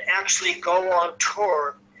and actually go on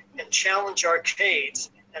tour and challenge arcades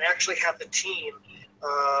and actually have the team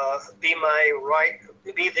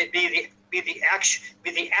be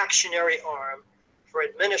the actionary arm for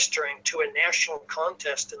administering to a national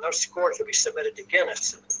contest, and those scores would be submitted to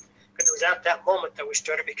Guinness. Because it was at that moment that we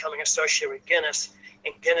started becoming associated with Guinness,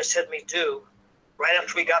 and Guinness had me do, right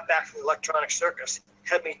after we got back from the electronic circus,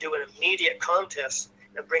 had me do an immediate contest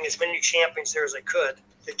and bring as many champions there as I could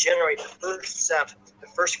to generate the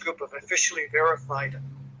first group of officially verified,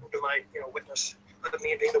 under my witness, under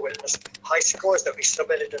me being the witness, high scores that we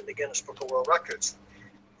submitted in the Guinness Book of World Records.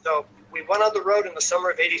 So we went on the road in the summer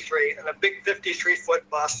of '83 in a big 53-foot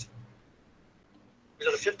bus. Was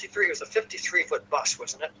it a 53? It was a 53-foot bus,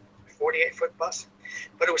 wasn't it? 48-foot bus,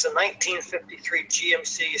 but it was a 1953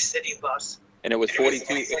 GMC city bus. And it was 42.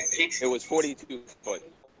 It was 42 foot.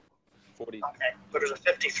 40. Okay, but it was a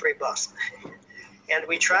 53 bus. And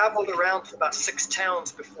we traveled around to about 6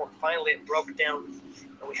 towns before finally it broke down,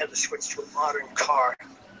 and we had to switch to a modern car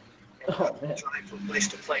and drive from place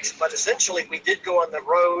to place. But essentially, we did go on the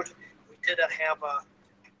road. We did have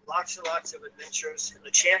lots and lots of adventures. And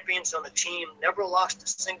the champions on the team never lost a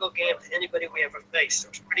single game to anybody we ever faced. So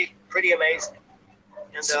it was pretty amazing.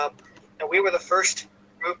 And we were the first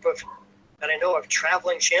group that I know of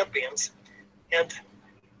traveling champions. And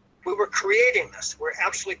we were creating this. We're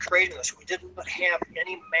absolutely creating this. We didn't have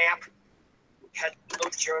any map. We had no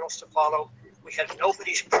journals to follow. We had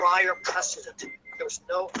nobody's prior precedent. There was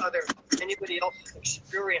no anybody else's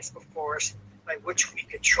experience before us by which we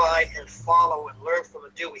could try and follow and learn from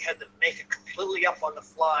and do. We had to make it completely up on the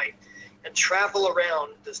fly and travel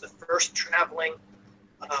around as the first traveling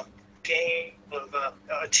game of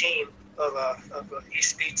a team of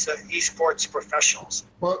eSports professionals.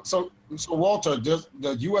 Well, so Walter,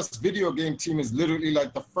 the U.S. video game team is literally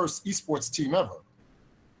like the first eSports team ever.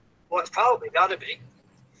 Well, it's probably got to be.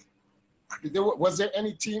 Was there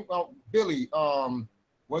any team, Billy,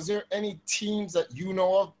 was there any teams that you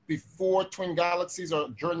know of before Twin Galaxies or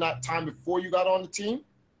during that time before you got on the team?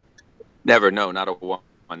 Never, no, not a one,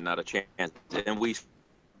 not a chance. And we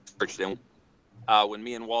searched them. When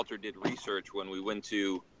me and Walter did research, when we went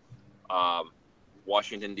to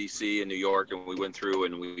Washington, D.C. and New York, and we went through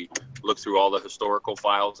and we looked through all the historical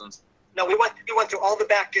files. No, we went through all the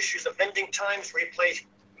back issues of Vending Times, Replay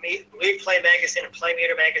Magazine, and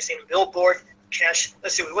Playmeter Magazine, Billboard, Cash.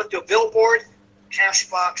 Let's see, we went through Billboard,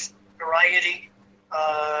 Cashbox, Variety,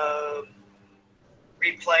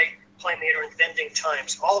 Replay, Playmeter, and Vending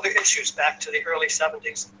Times. All the issues back to the early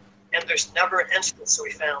 70s. And there's never an instance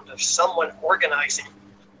we found of someone organizing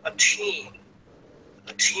a team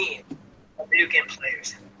of video game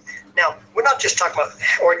players. Now, we're not just talking about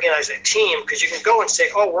organizing a team, because you can go and say,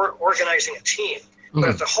 oh, we're organizing a team. But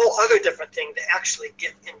it's a whole other different thing to actually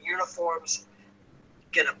get in uniforms,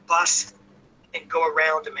 get a bus, and go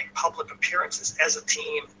around and make public appearances as a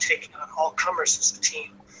team, taking on all comers as a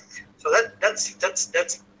team. So that's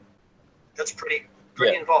pretty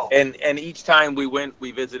involved. And each time we went,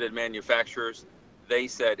 we visited manufacturers. They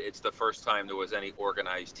said it's the first time there was any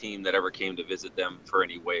organized team that ever came to visit them for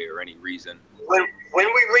any way or any reason. When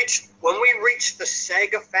we reached the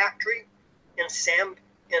Sega factory in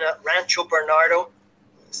Rancho Bernardo,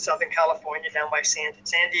 Southern California, down by San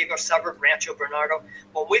Diego suburb, Rancho Bernardo.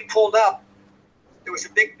 When we pulled up, there was a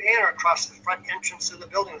big banner across the front entrance of the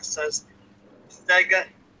building that says Sega,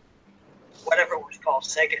 whatever it was called,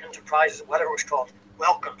 Sega Enterprises, whatever it was called,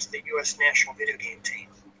 welcomes the U.S. National Video Game Team.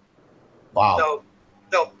 Wow.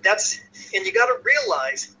 So that's, and you got to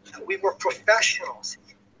realize that we were professionals.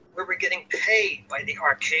 We were getting paid by the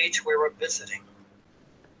arcades we were visiting.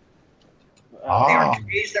 The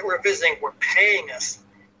arcades that we're visiting were paying us.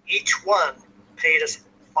 Each one paid us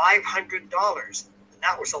 $500, and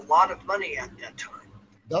that was a lot of money at that time.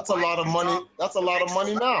 That's a lot of money. That's a lot of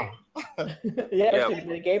money now. Yeah,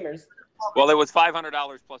 the gamers. Well, it was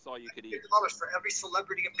 $500 plus all you could eat. $500 for every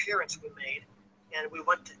celebrity appearance we made, and we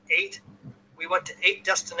went to 8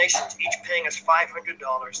 destinations, each paying us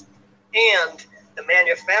 $500, and the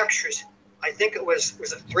manufacturers, I think it was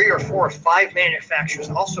 3 or 4 or 5 manufacturers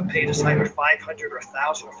also paid us either $500 or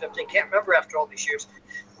 $1,000 or $1,500. Can't remember after all these years.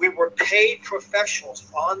 We were paid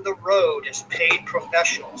professionals on the road as paid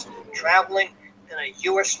professionals, traveling in a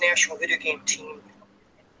U.S. National Video Game Team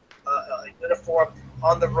uniform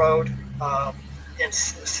on the road. And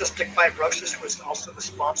cystic fibrosis was also the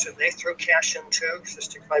sponsor. They threw cash into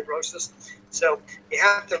cystic fibrosis. So you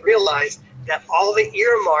have to realize that all the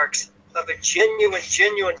earmarks of a genuine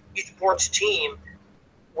esports team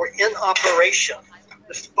were in operation,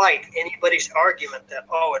 despite anybody's argument that,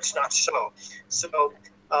 oh, it's not so. So,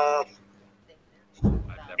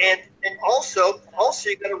 and also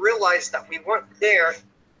you got to realize that we weren't there.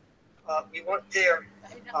 We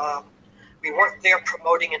weren't there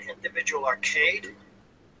promoting an individual arcade,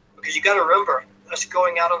 because you got to remember, us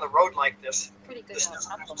going out on the road like this, this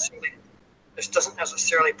doesn't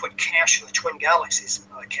necessarily put cash in the Twin Galaxies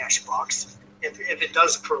cash box. If it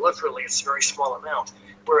does peripherally, it's a very small amount.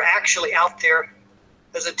 We're actually out there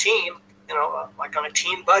as a team, like on a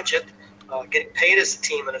team budget, getting paid as a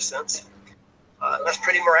team in a sense. That's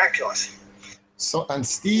pretty miraculous. So, and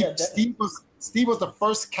Steve was the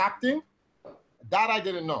first captain. That I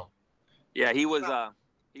didn't know. Yeah, he was. How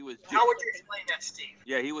would you explain that, Steve?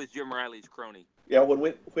 Yeah, he was Jim Riley's crony. Yeah,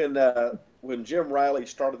 when Jim Riley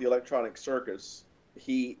started the Electronic Circus,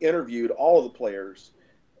 he interviewed all of the players,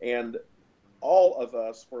 and all of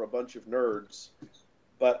us were a bunch of nerds.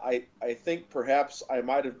 But I think perhaps I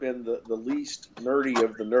might have been the least nerdy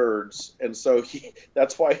of the nerds, and so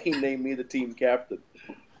that's why he named me the team captain.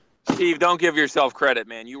 Steve, don't give yourself credit,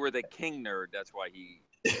 man. You were the king nerd. That's why he.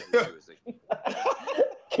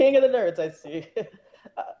 King of the nerds, I see. The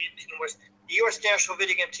U.S. national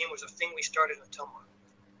video game team was a thing we started in Tillman.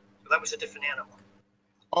 So that was a different animal.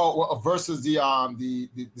 Oh, well, versus the Well, the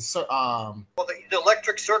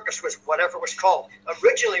Electric Circus was whatever it was called.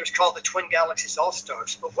 Originally, it was called the Twin Galaxies All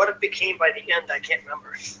Stars, but what it became by the end, I can't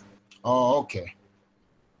remember. Oh, okay.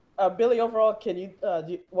 Billy, overall, can you,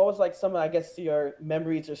 what was like some, I guess, your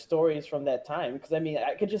memories or stories from that time? Because I mean,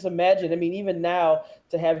 I could just imagine. I mean, even now,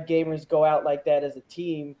 to have gamers go out like that as a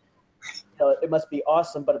team, it must be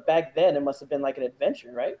awesome. But back then, it must have been like an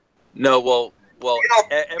adventure, right? No, well,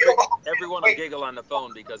 everyone will giggle on the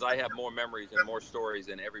phone because I have more memories and more stories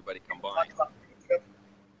than everybody combined.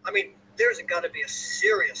 I mean, there's got to be a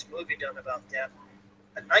serious movie done about that.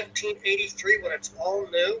 In 1983, when it's all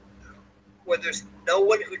new, where there's no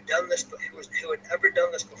one who had ever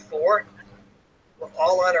done this before. We're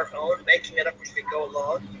all on our own, making it up as we go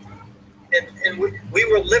along, and we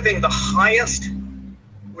were living the highest.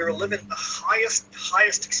 We were living the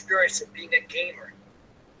highest experience of being a gamer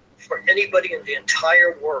for anybody in the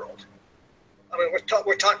entire world. I mean,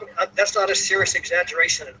 we're talking. That's not a serious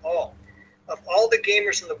exaggeration at all. Of all the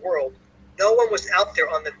gamers in the world, no one was out there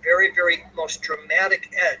on the very, very most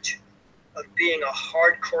dramatic edge of being a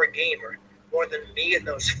hardcore gamer more than me and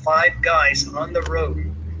those 5 guys on the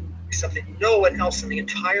road. Something no one else in the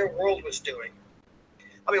entire world was doing.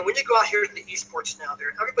 I mean, when you go out here to the esports now,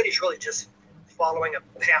 everybody's really just following a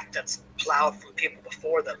path that's plowed from people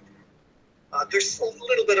before them. There's a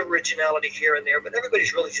little bit of originality here and there, but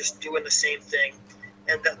everybody's really just doing the same thing.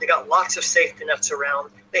 And they got lots of safety nets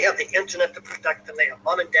around. They have the internet to protect them. They have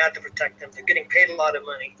mom and dad to protect them. They're getting paid a lot of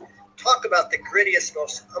money. Talk about the grittiest,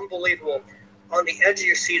 most unbelievable, on the edge of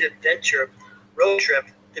your seat adventure road trip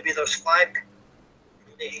to be those 5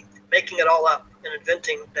 making it all up and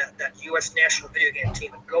inventing that U.S. national video game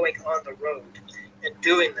team and going on the road and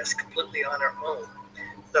doing this completely on our own.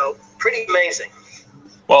 So pretty amazing.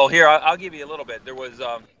 Well, here I'll give you a little bit. There was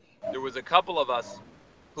a couple of us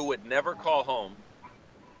who would never call home,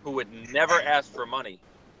 who would never ask for money,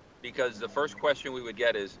 because the first question we would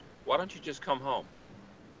get is, "Why don't you just come home?"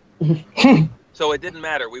 So it didn't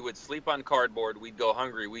matter. We would sleep on cardboard. We'd go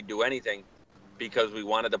hungry. We'd do anything because we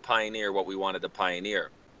wanted to pioneer what we wanted to pioneer.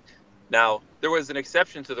 Now, there was an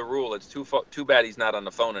exception to the rule. It's too bad he's not on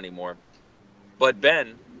the phone anymore. But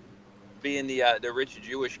Ben, being the rich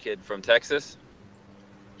Jewish kid from Texas,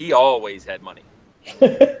 he always had money.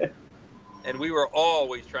 And we were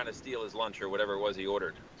always trying to steal his lunch or whatever it was he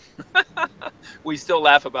ordered. We still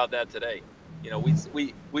laugh about that today.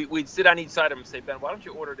 We'd sit on each side of him and say, "Ben, why don't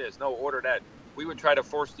you order this? No, order that." We would try to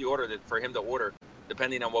force the order for him to order,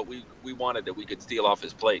 depending on what we wanted that we could steal off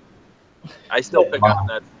his plate. I still pick on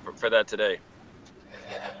that for that today.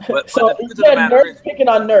 But so the truth of the matter is, picking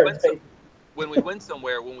on nerds. When we went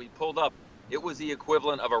somewhere, when we pulled up, it was the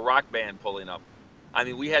equivalent of a rock band pulling up. I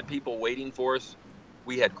mean, we had people waiting for us.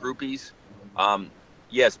 We had groupies.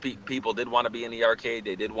 Yes, people did want to be in the arcade.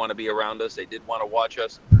 They did want to be around us. They did want to watch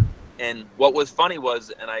us. And what was funny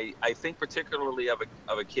was, and I think particularly of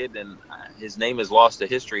a kid, and his name is lost to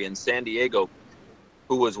history, in San Diego,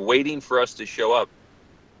 who was waiting for us to show up.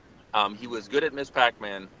 He was good at Miss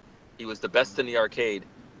Pac-Man. He was the best in the arcade.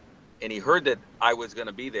 And he heard that I was going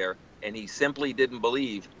to be there, and he simply didn't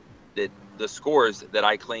believe that the scores that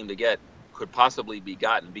I claimed to get could possibly be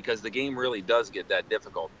gotten, because the game really does get that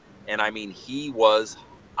difficult. And I mean, he was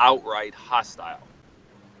outright hostile.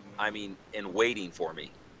 I mean, and waiting for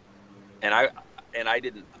me. And I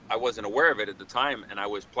wasn't aware of it at the time, and I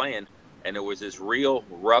was playing, and there was this real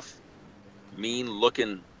rough, mean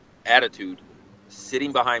looking attitude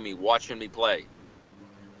sitting behind me watching me play.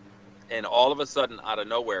 And all of a sudden, out of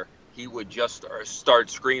nowhere, he would just start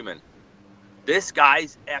screaming, "This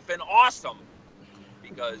guy's effing awesome,"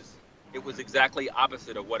 because it was exactly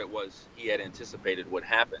opposite of what it was he had anticipated would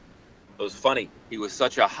happen. It was funny. He was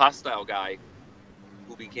such a hostile guy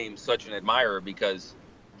who became such an admirer, because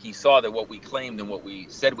he saw that what we claimed and what we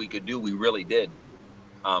said we could do, we really did.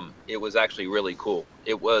 It was actually really cool.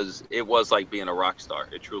 It was like being a rock star.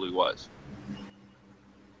 It truly was.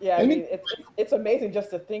 Yeah, I mean, it's amazing just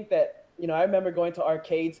to think that, you know, I remember going to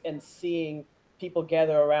arcades and seeing people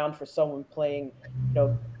gather around for someone playing, you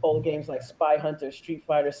know, old games like Spy Hunter, Street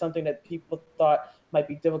Fighter, something that people thought might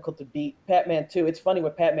be difficult to beat. Pac-Man too. It's funny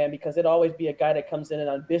with Pac-Man because it'd always be a guy that comes in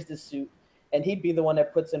a business suit, and he'd be the one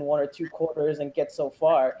that puts in 1 or 2 quarters and gets so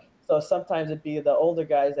far. So sometimes it'd be the older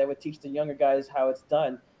guys that would teach the younger guys how it's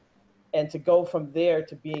done. And to go from there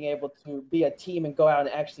to being able to be a team and go out and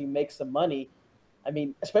actually make some money, I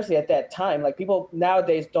mean, especially at that time, like people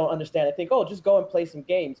nowadays don't understand. They think, oh, just go and play some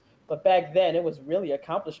games. But back then, it was really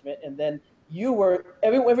accomplishment. And then you were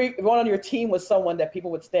everyone on your team was someone that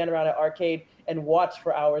people would stand around at arcade and watch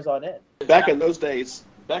for hours on end. Back in those days,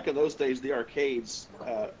 the arcades,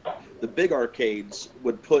 the big arcades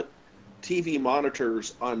would put TV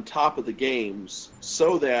monitors on top of the games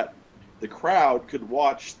so that the crowd could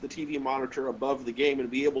watch the TV monitor above the game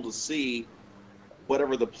and be able to see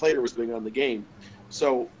whatever the player was doing on the game.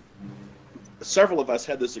 So several of us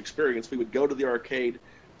had this experience. We would go to the arcade,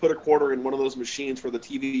 put a quarter in one of those machines where the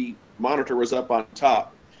TV monitor was up on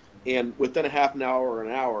top, and within a half an hour or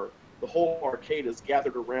an hour, the whole arcade is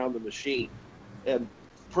gathered around the machine. And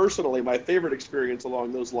personally, my favorite experience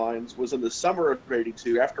along those lines was in the summer of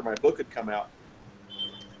 '82, after my book had come out.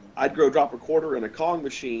 I'd go drop a quarter in a Kong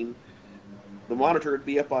machine, the monitor would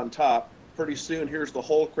be up on top. Pretty soon, here's the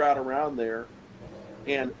whole crowd around there.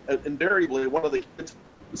 And invariably, one of the kids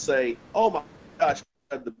would say, "Oh my gosh,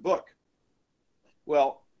 I read the book."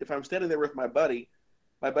 Well, if I'm standing there with my buddy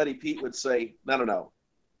Pete would say, No,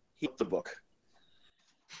 he wrote the book.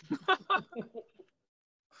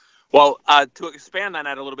 Well, to expand on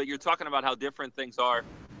that a little bit, you're talking about how different things are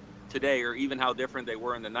today, or even how different they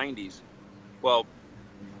were in the 90s. Well,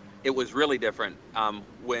 it was really different.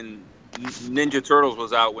 When Ninja Turtles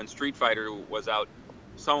was out, when Street Fighter was out,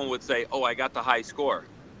 someone would say, "Oh, I got the high score."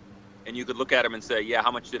 And you could look at him and say, "Yeah,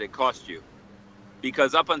 how much did it cost you?"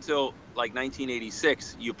 Because up until like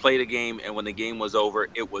 1986, you played a game, and when the game was over,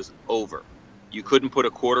 it was over. You couldn't put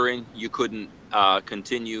a quarter in. You couldn't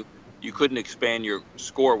continue. You couldn't expand your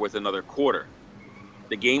score with another quarter.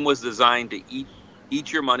 The game was designed to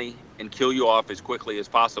eat your money and kill you off as quickly as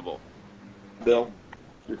possible. Bill,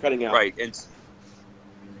 you're cutting out. Right, and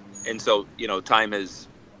so, you know, time has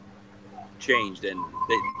changed, and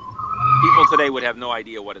people today would have no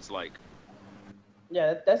idea what it's like.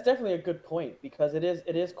 Yeah, that's definitely a good point, because it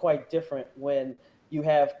is quite different when you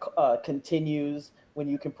have continues, when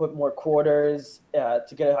you can put more quarters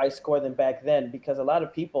to get a high score than back then. Because a lot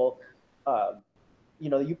of people, you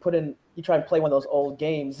know, you try and play one of those old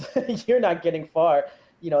games, you're not getting far.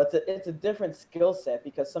 You know, it's a different skill set,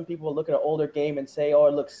 because some people will look at an older game and say, "Oh,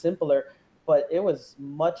 it looks simpler," but it was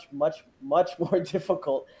much, much, much more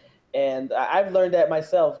difficult. And I've learned that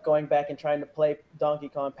myself, going back and trying to play Donkey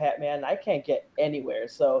Kong, Pac-Man. I can't get anywhere.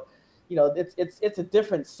 So, you know, it's a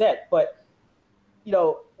different set. But, you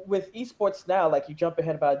know, with esports now, like you jump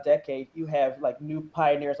ahead about a decade, you have like new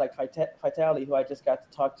pioneers like Vitality, who I just got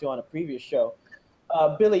to talk to on a previous show.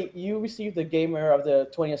 Billy, you received the Gamer of the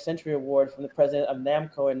 20th Century Award from the president of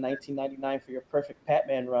Namco in 1999 for your perfect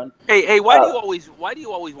Pac-Man run. Hey, why do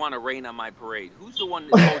you always want to rain on my parade? Who's the one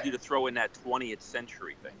that told you to throw in that 20th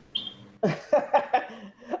century thing?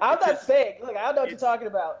 I'm not saying. Look, I don't know what you're talking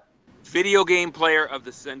about. Video game player of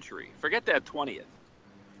the century. Forget that 20th.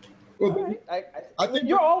 Well, I think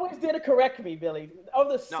you're always there to correct me, Billy. Of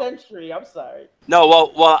the century, I'm sorry. No,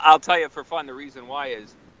 well, I'll tell you for fun. The reason why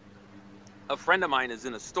is a friend of mine is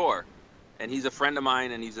in a store, and he's a friend of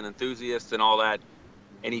mine, and he's an enthusiast and all that,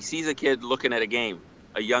 and he sees a kid looking at a game,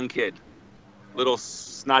 a young kid, little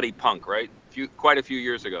snotty punk, right? Quite a few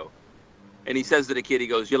years ago. And he says to the kid, he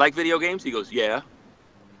goes, "You like video games?" He goes, "Yeah."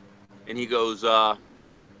 And he goes,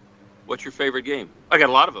 "What's your favorite game?" "I got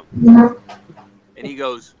a lot of them." And he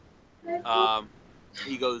goes, "You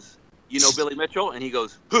know Billy Mitchell?" And he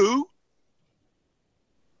goes, "Who?"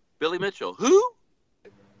 "Billy Mitchell." "Who?"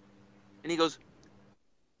 And he goes,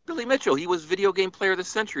 Billy Mitchell, he was Video Game Player of the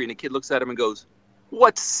Century. And the kid looks at him and goes,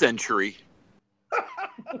 what century?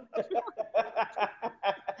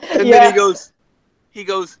 And then he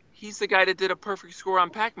goes, he's the guy that did a perfect score on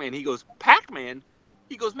Pac-Man. He goes, Pac-Man?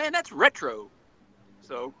 He goes, man, that's retro.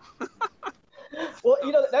 So. Well,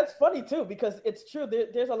 that's funny too, because it's true.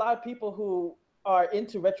 There's a lot of people who are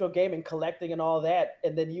into retro gaming, collecting and all that.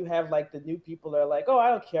 And then you have like the new people that are like, oh, I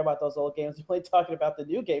don't care about those old games. I'm only talking about the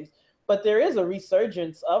new games. But there is a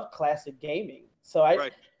resurgence of classic gaming. So I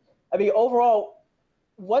mean, overall,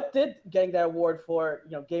 what did getting that award for,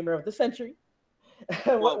 Gamer of the Century?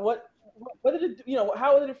 What did it,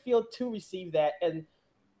 how did it feel to receive that? And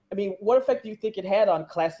I mean, what effect do you think it had on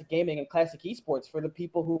classic gaming and classic esports for the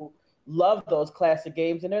people who love those classic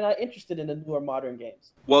games and they're not interested in the newer modern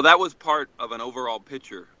games? Well, that was part of an overall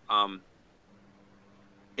picture. In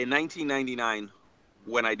 1999,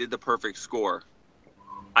 when I did the perfect score,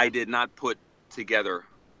 I did not put together,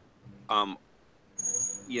 all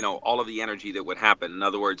of the energy that would happen. In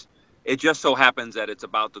other words, it just so happens that it's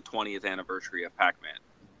about the 20th anniversary of Pac-Man.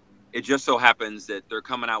 It just so happens that they're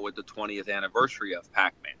coming out with the 20th anniversary of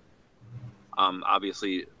Pac-Man.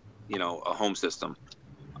 Obviously, a home system.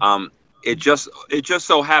 It just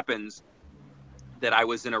so happens that I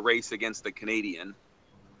was in a race against the Canadian,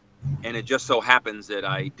 and it just so happens that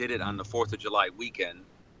I did it on the 4th of July weekend,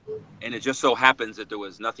 and it just so happens that there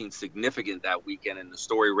was nothing significant that weekend, and the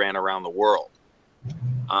story ran around the world.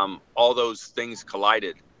 All those things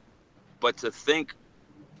collided. But to think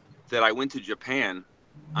that I went to Japan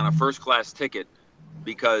on a first-class ticket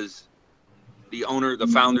because the owner, the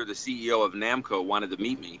founder, the CEO of Namco wanted to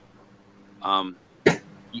meet me.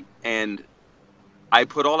 And I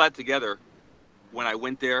put all that together when I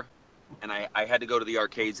went there, and I had to go to the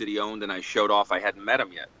arcades that he owned, and I showed off. I hadn't met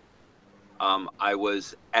him yet. I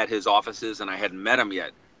was at his offices, and I hadn't met him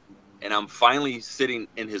yet. And I'm finally sitting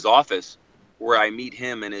in his office where I meet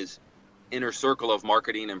him and his inner circle of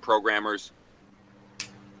marketing and programmers.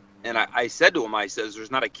 And I said to him,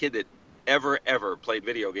 there's not a kid that ever played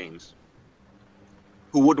video games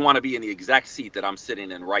who wouldn't want to be in the exact seat that I'm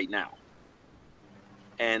sitting in right now.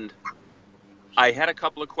 And I had a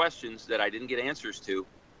couple of questions that I didn't get answers to.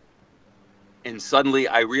 And suddenly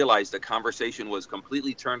I realized the conversation was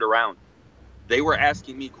completely turned around. They were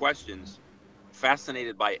asking me questions,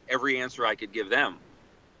 fascinated by every answer I could give them.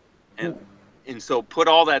 And so put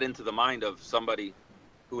all that into the mind of somebody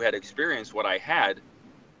who had experienced what I had.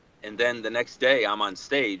 And then the next day I'm on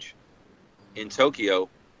stage in Tokyo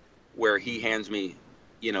where he hands me,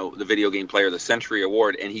 the Video Game Player of the Century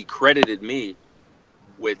award. And he credited me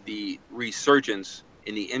with the resurgence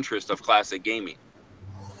in the interest of classic gaming.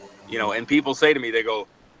 And people say to me, they go,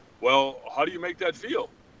 well, how do you make that feel?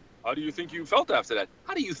 How do you think you felt after that?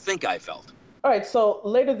 How do you think I felt? All right, so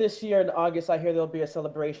later this year in August, I hear there'll be a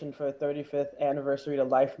celebration for the 35th anniversary of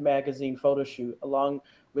the Life magazine photo shoot, along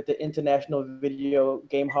with the International Video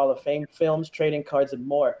Game Hall of Fame, films, trading cards, and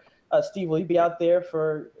more. Steve, will you be out there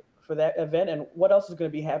for that event? And what else is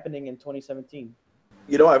going to be happening in 2017?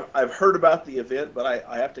 I've heard about the event, but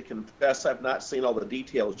I have to confess I've not seen all the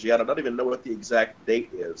details yet. I don't even know what the exact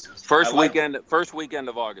date is. First weekend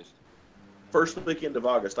of August. First weekend of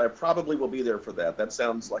August. I probably will be there for that. That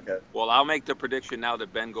sounds like a... Well, I'll make the prediction now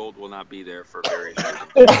that Ben Gold will not be there for various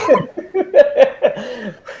reasons.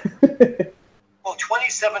 Well,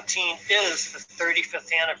 2017 is the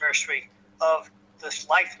 35th anniversary of this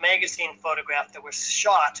Life magazine photograph that was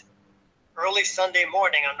shot early Sunday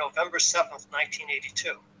morning on November 7th,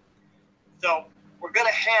 1982. So we're going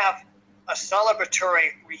to have a celebratory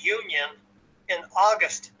reunion in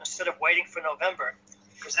August instead of waiting for November,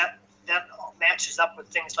 because that matches up with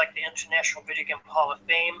things like the International Video Game Hall of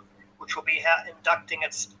Fame, which will be inducting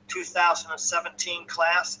its 2017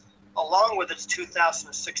 class, along with its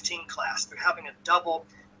 2016 class. They're having a double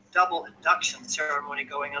induction ceremony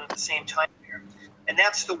going on at the same time here. And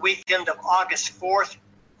that's the weekend of August 4th,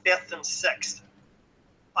 5th, and 6th.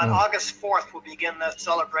 On August 4th, we'll begin the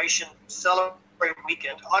celebrate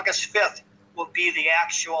weekend. August 5th will be the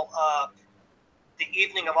actual, the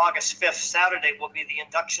evening of August 5th, Saturday, will be the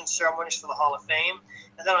induction ceremonies for the Hall of Fame.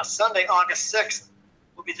 And then on Sunday, August 6th,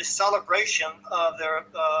 will be the celebration of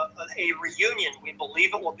a reunion. We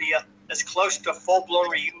believe it will be as close to a full-blown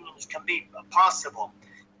reunion as can be possible.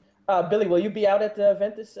 Billy, will you be out at the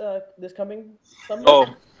event this coming summer?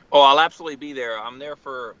 Oh, I'll absolutely be there. I'm there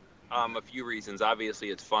for a few reasons. Obviously,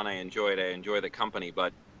 it's fun. I enjoy it. I enjoy the company.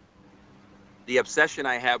 But the obsession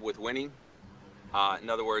I have with winning, in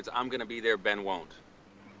other words, I'm going to be there. Ben won't.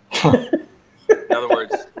 In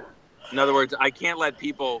other words, I can't let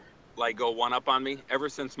people like go one up on me. Ever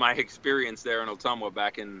since my experience there in Ottumwa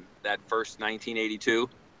back in that first 1982,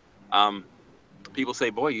 people say,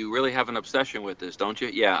 boy, you really have an obsession with this, don't you?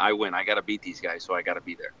 Yeah, I win. I got to beat these guys, so I got to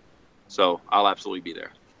be there. So I'll absolutely be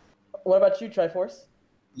there. What about you, TriForce?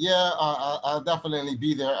 Yeah, I'll definitely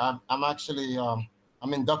be there. I'm actually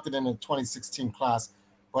I'm inducted in the 2016 class,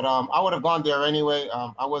 but I would have gone there anyway.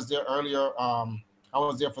 I was there earlier. I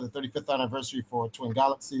was there for the 35th anniversary for Twin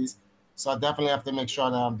Galaxies, so I definitely have to make sure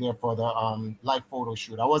that I'm there for the live photo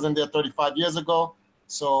shoot. I wasn't there 35 years ago,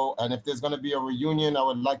 so and if there's going to be a reunion, I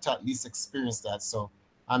would like to at least experience that. So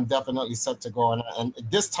I'm definitely set to go, and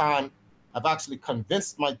this time I've actually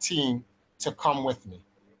convinced my team to come with me.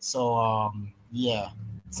 So yeah,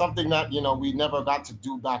 something that we never got to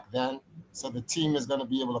do back then. So the team is going to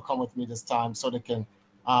be able to come with me this time, so they can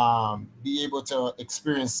be able to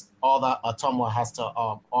experience all that Ottumwa has to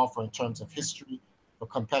offer in terms of history for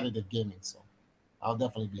competitive gaming. So I'll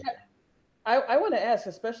definitely be there. I want to ask,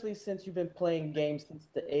 especially since you've been playing games since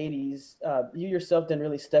the 80s, you yourself didn't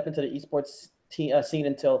really step into the esports scene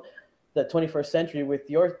until the 21st century with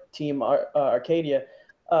your team, Arcadia.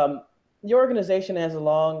 Your organization has a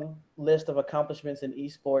long list of accomplishments in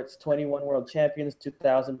esports: 21 world champions,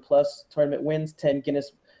 2,000 plus tournament wins, 10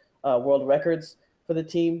 Guinness world records for the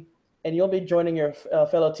team. And you'll be joining your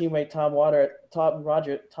fellow teammate Todd Rogers,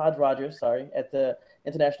 at the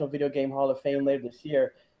International Video Game Hall of Fame later this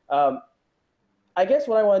year. I guess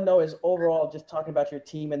what I want to know is overall, just talking about your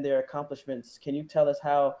team and their accomplishments, can you tell us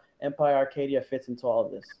how Empire Arcadia fits into all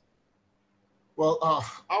of this? Well,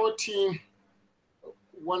 our team,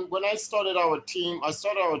 when I started our team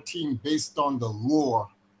based on the lore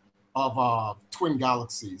of Twin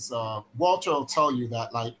Galaxies. Walter will tell you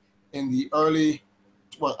that, like, in the early,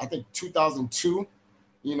 I think 2002,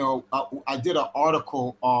 I did an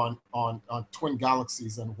article on Twin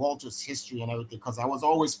Galaxies and Walter's history and everything, because I was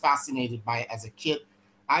always fascinated by it as a kid.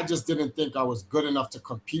 I just didn't think I was good enough to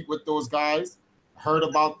compete with those guys. Heard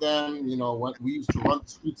about them, when we used to run the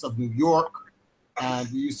streets of New York, and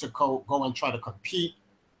we used to go and try to compete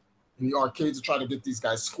in the arcades to try to get these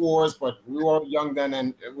guys scores, but we were young then,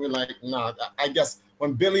 and we're like, no. I guess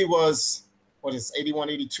when Billy was,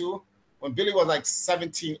 81, 82? When Billy was like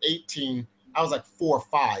 17, 18, I was like 4 or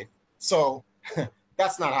 5. So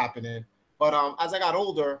that's not happening. But as I got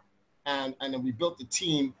older and then we built the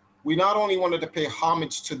team, we not only wanted to pay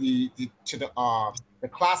homage to the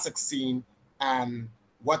classic scene and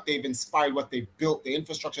what they've inspired, what they built, the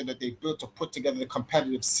infrastructure that they built to put together the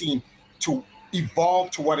competitive scene to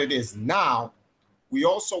evolve to what it is now. We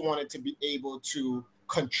also wanted to be able to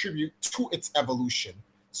contribute to its evolution.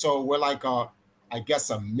 So we're like I guess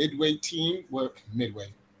a midway team. We're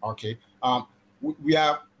midway, okay. We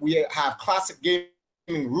have classic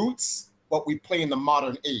gaming roots, but we play in the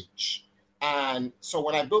modern age. And so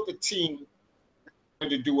when I built the team, what I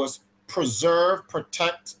wanted to do was preserve,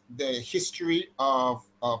 protect the history of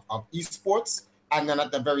esports, and then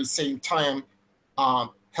at the very same time,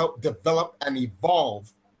 help develop and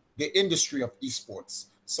evolve the industry of esports.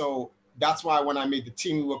 So that's why when I made the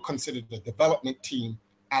team, we were considered the development team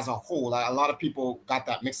as a whole. A lot of people got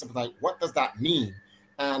that mixed up, like, what does that mean?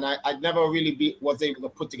 And I never really was able to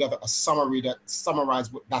put together a summary that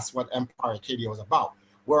summarized that's what Empire Arcadia was about.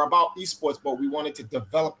 We're about esports, but we wanted to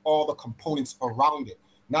develop all the components around it.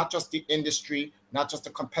 Not just the industry, not just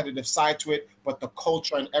the competitive side to it, but the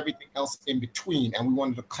culture and everything else in between. And we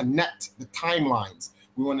wanted to connect the timelines.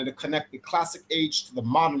 We wanted to connect the classic age to the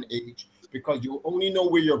modern age, because you only know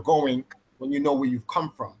where you're going when you know where you've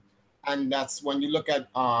come from. And that's when you look at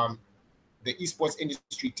the esports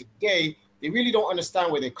industry today, they really don't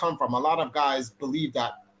understand where they come from. A lot of guys believe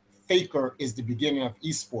that Faker is the beginning of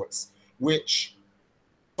esports, which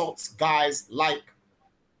insults guys like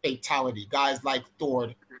Fatality, guys like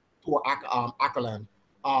Thor Ackerland,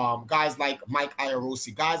 guys like Mike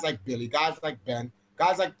Iorosi, guys like Billy, guys like Ben,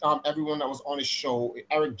 guys like everyone that was on his show,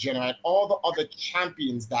 Eric Jenner, and all the other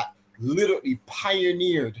champions that literally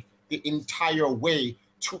pioneered the entire way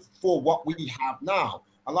for what we have now.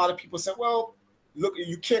 A lot of people say, well, look,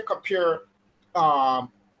 you can't compare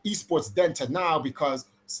esports then to now, because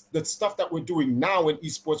the stuff that we're doing now in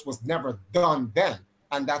esports was never done then.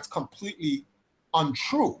 And that's completely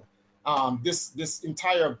untrue. This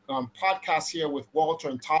entire podcast here with Walter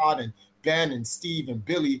and Todd and Ben and Steve and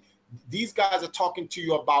Billy, these guys are talking to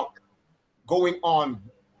you about going on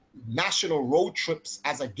national road trips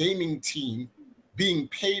as a gaming team, being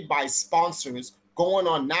paid by sponsors, going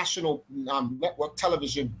on national network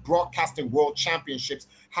television, broadcasting world championships,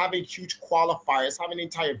 having huge qualifiers, having the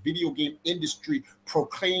entire video game industry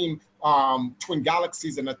proclaim Twin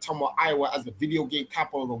Galaxies in Ottumwa, Iowa as the video game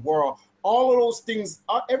capital of the world, all of those things,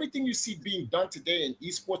 everything you see being done today in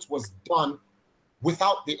esports was done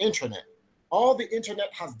without the internet. All the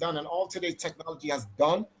internet has done and all today's technology has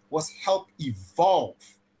done was help evolve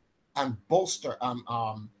and bolster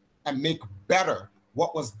and make better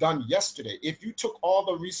what was done yesterday. If you took all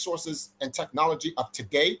the resources and technology of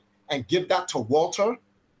today and give that to Walter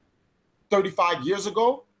 35 years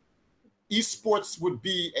ago, esports would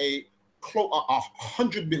be a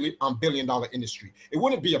 $100 billion industry. It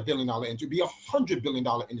wouldn't be $1 billion industry, it'd be $100 billion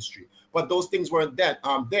industry. But those things weren't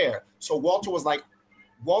there. So Walter was like,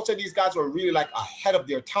 these guys were really like ahead of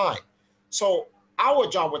their time. So our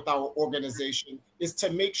job with our organization is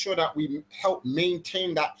to make sure that we help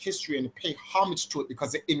maintain that history and pay homage to it,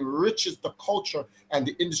 because it enriches the culture and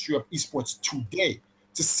the industry of esports today,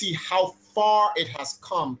 to see how far it has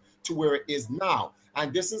come to where it is now.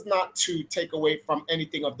 And this is not to take away from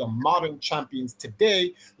anything of the modern champions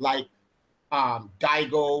today, like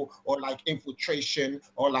Daigo or like Infiltration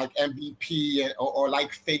or like MVP or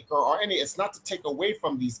like Faker or any. It's not to take away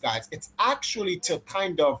from these guys. It's actually to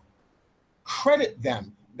kind of credit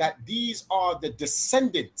them that these are the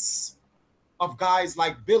descendants of guys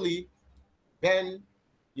like Billy, Ben,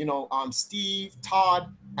 Steve, Todd,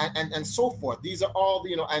 and so forth. These are all,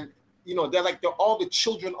 they're all the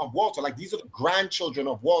children of Walter. Like, these are the grandchildren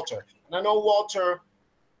of Walter. And I know Walter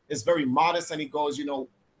is very modest and he goes,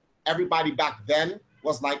 everybody back then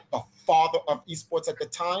was like the father of esports at the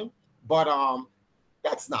time, but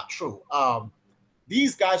that's not true.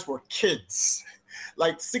 These guys were kids,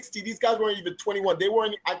 like 60. These guys weren't even 21. They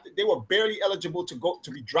were barely eligible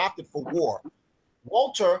to be drafted for war.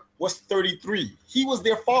 Walter was 33. He was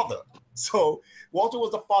their father. So Walter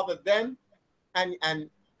was the father then, and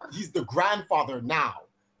he's the grandfather now.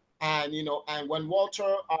 And and when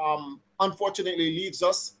Walter unfortunately leaves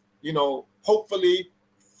us, hopefully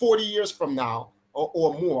 40 years from now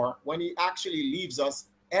or more, when he actually leaves us,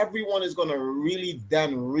 everyone is going to really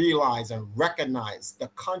then realize and recognize the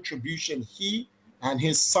contribution he and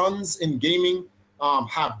his sons in gaming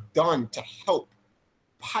have done to help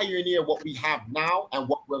pioneer what we have now and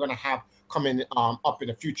what we're going to have coming up in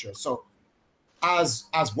the future. So as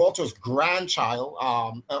Walter's grandchild,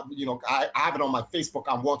 I have it on my Facebook,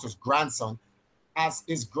 I'm Walter's grandson. As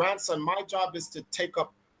his grandson, my job is to take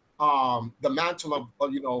up the mantle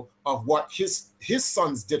of what his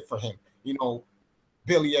sons did for him.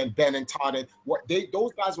 Billy and Ben and Todd, and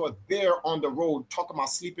those guys were there on the road talking about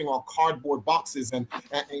sleeping on cardboard boxes and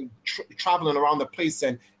traveling around the place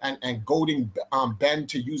and goading Ben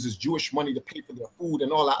to use his Jewish money to pay for their food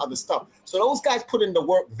and all that other stuff. So those guys put in the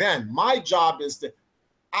work then. My job is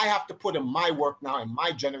I have to put in my work now in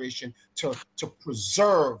my generation to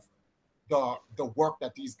preserve the work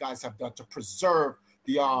that these guys have done, to preserve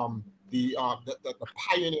the pioneering,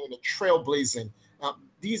 the trailblazing.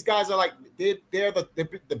 These guys are like, they're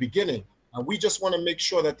the beginning. And we just want to make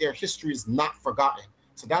sure that their history is not forgotten.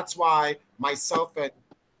 So that's why myself and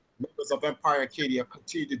members of Empire Acadia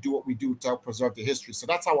continue to do what we do to help preserve the history. So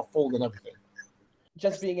that's our fold and everything.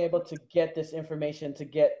 Just being able to get this information, to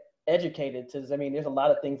get educated, there's a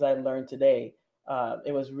lot of things I learned today.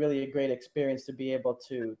 It was really a great experience to be able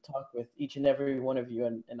to talk with each and every one of you.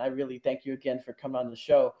 And I really thank you again for coming on the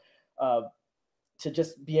show, to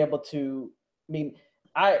just be able to,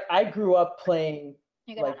 I grew up playing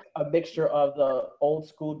like a mixture of the old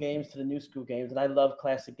school games to the new school games, and I love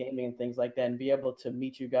classic gaming and things like that, and be able to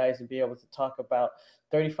meet you guys and be able to talk about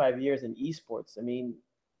 35 years in esports.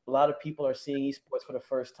 A lot of people are seeing esports for the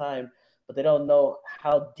first time, but they don't know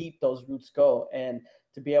how deep those roots go. And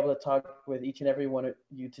to be able to talk with each and every one of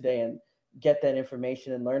you today and get that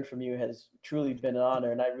information and learn from you has truly been an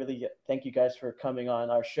honor. And I really thank you guys for coming on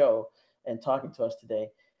our show and talking to us today.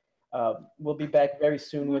 We'll be back very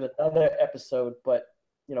soon with another episode, but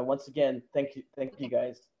once again, thank you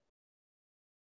guys.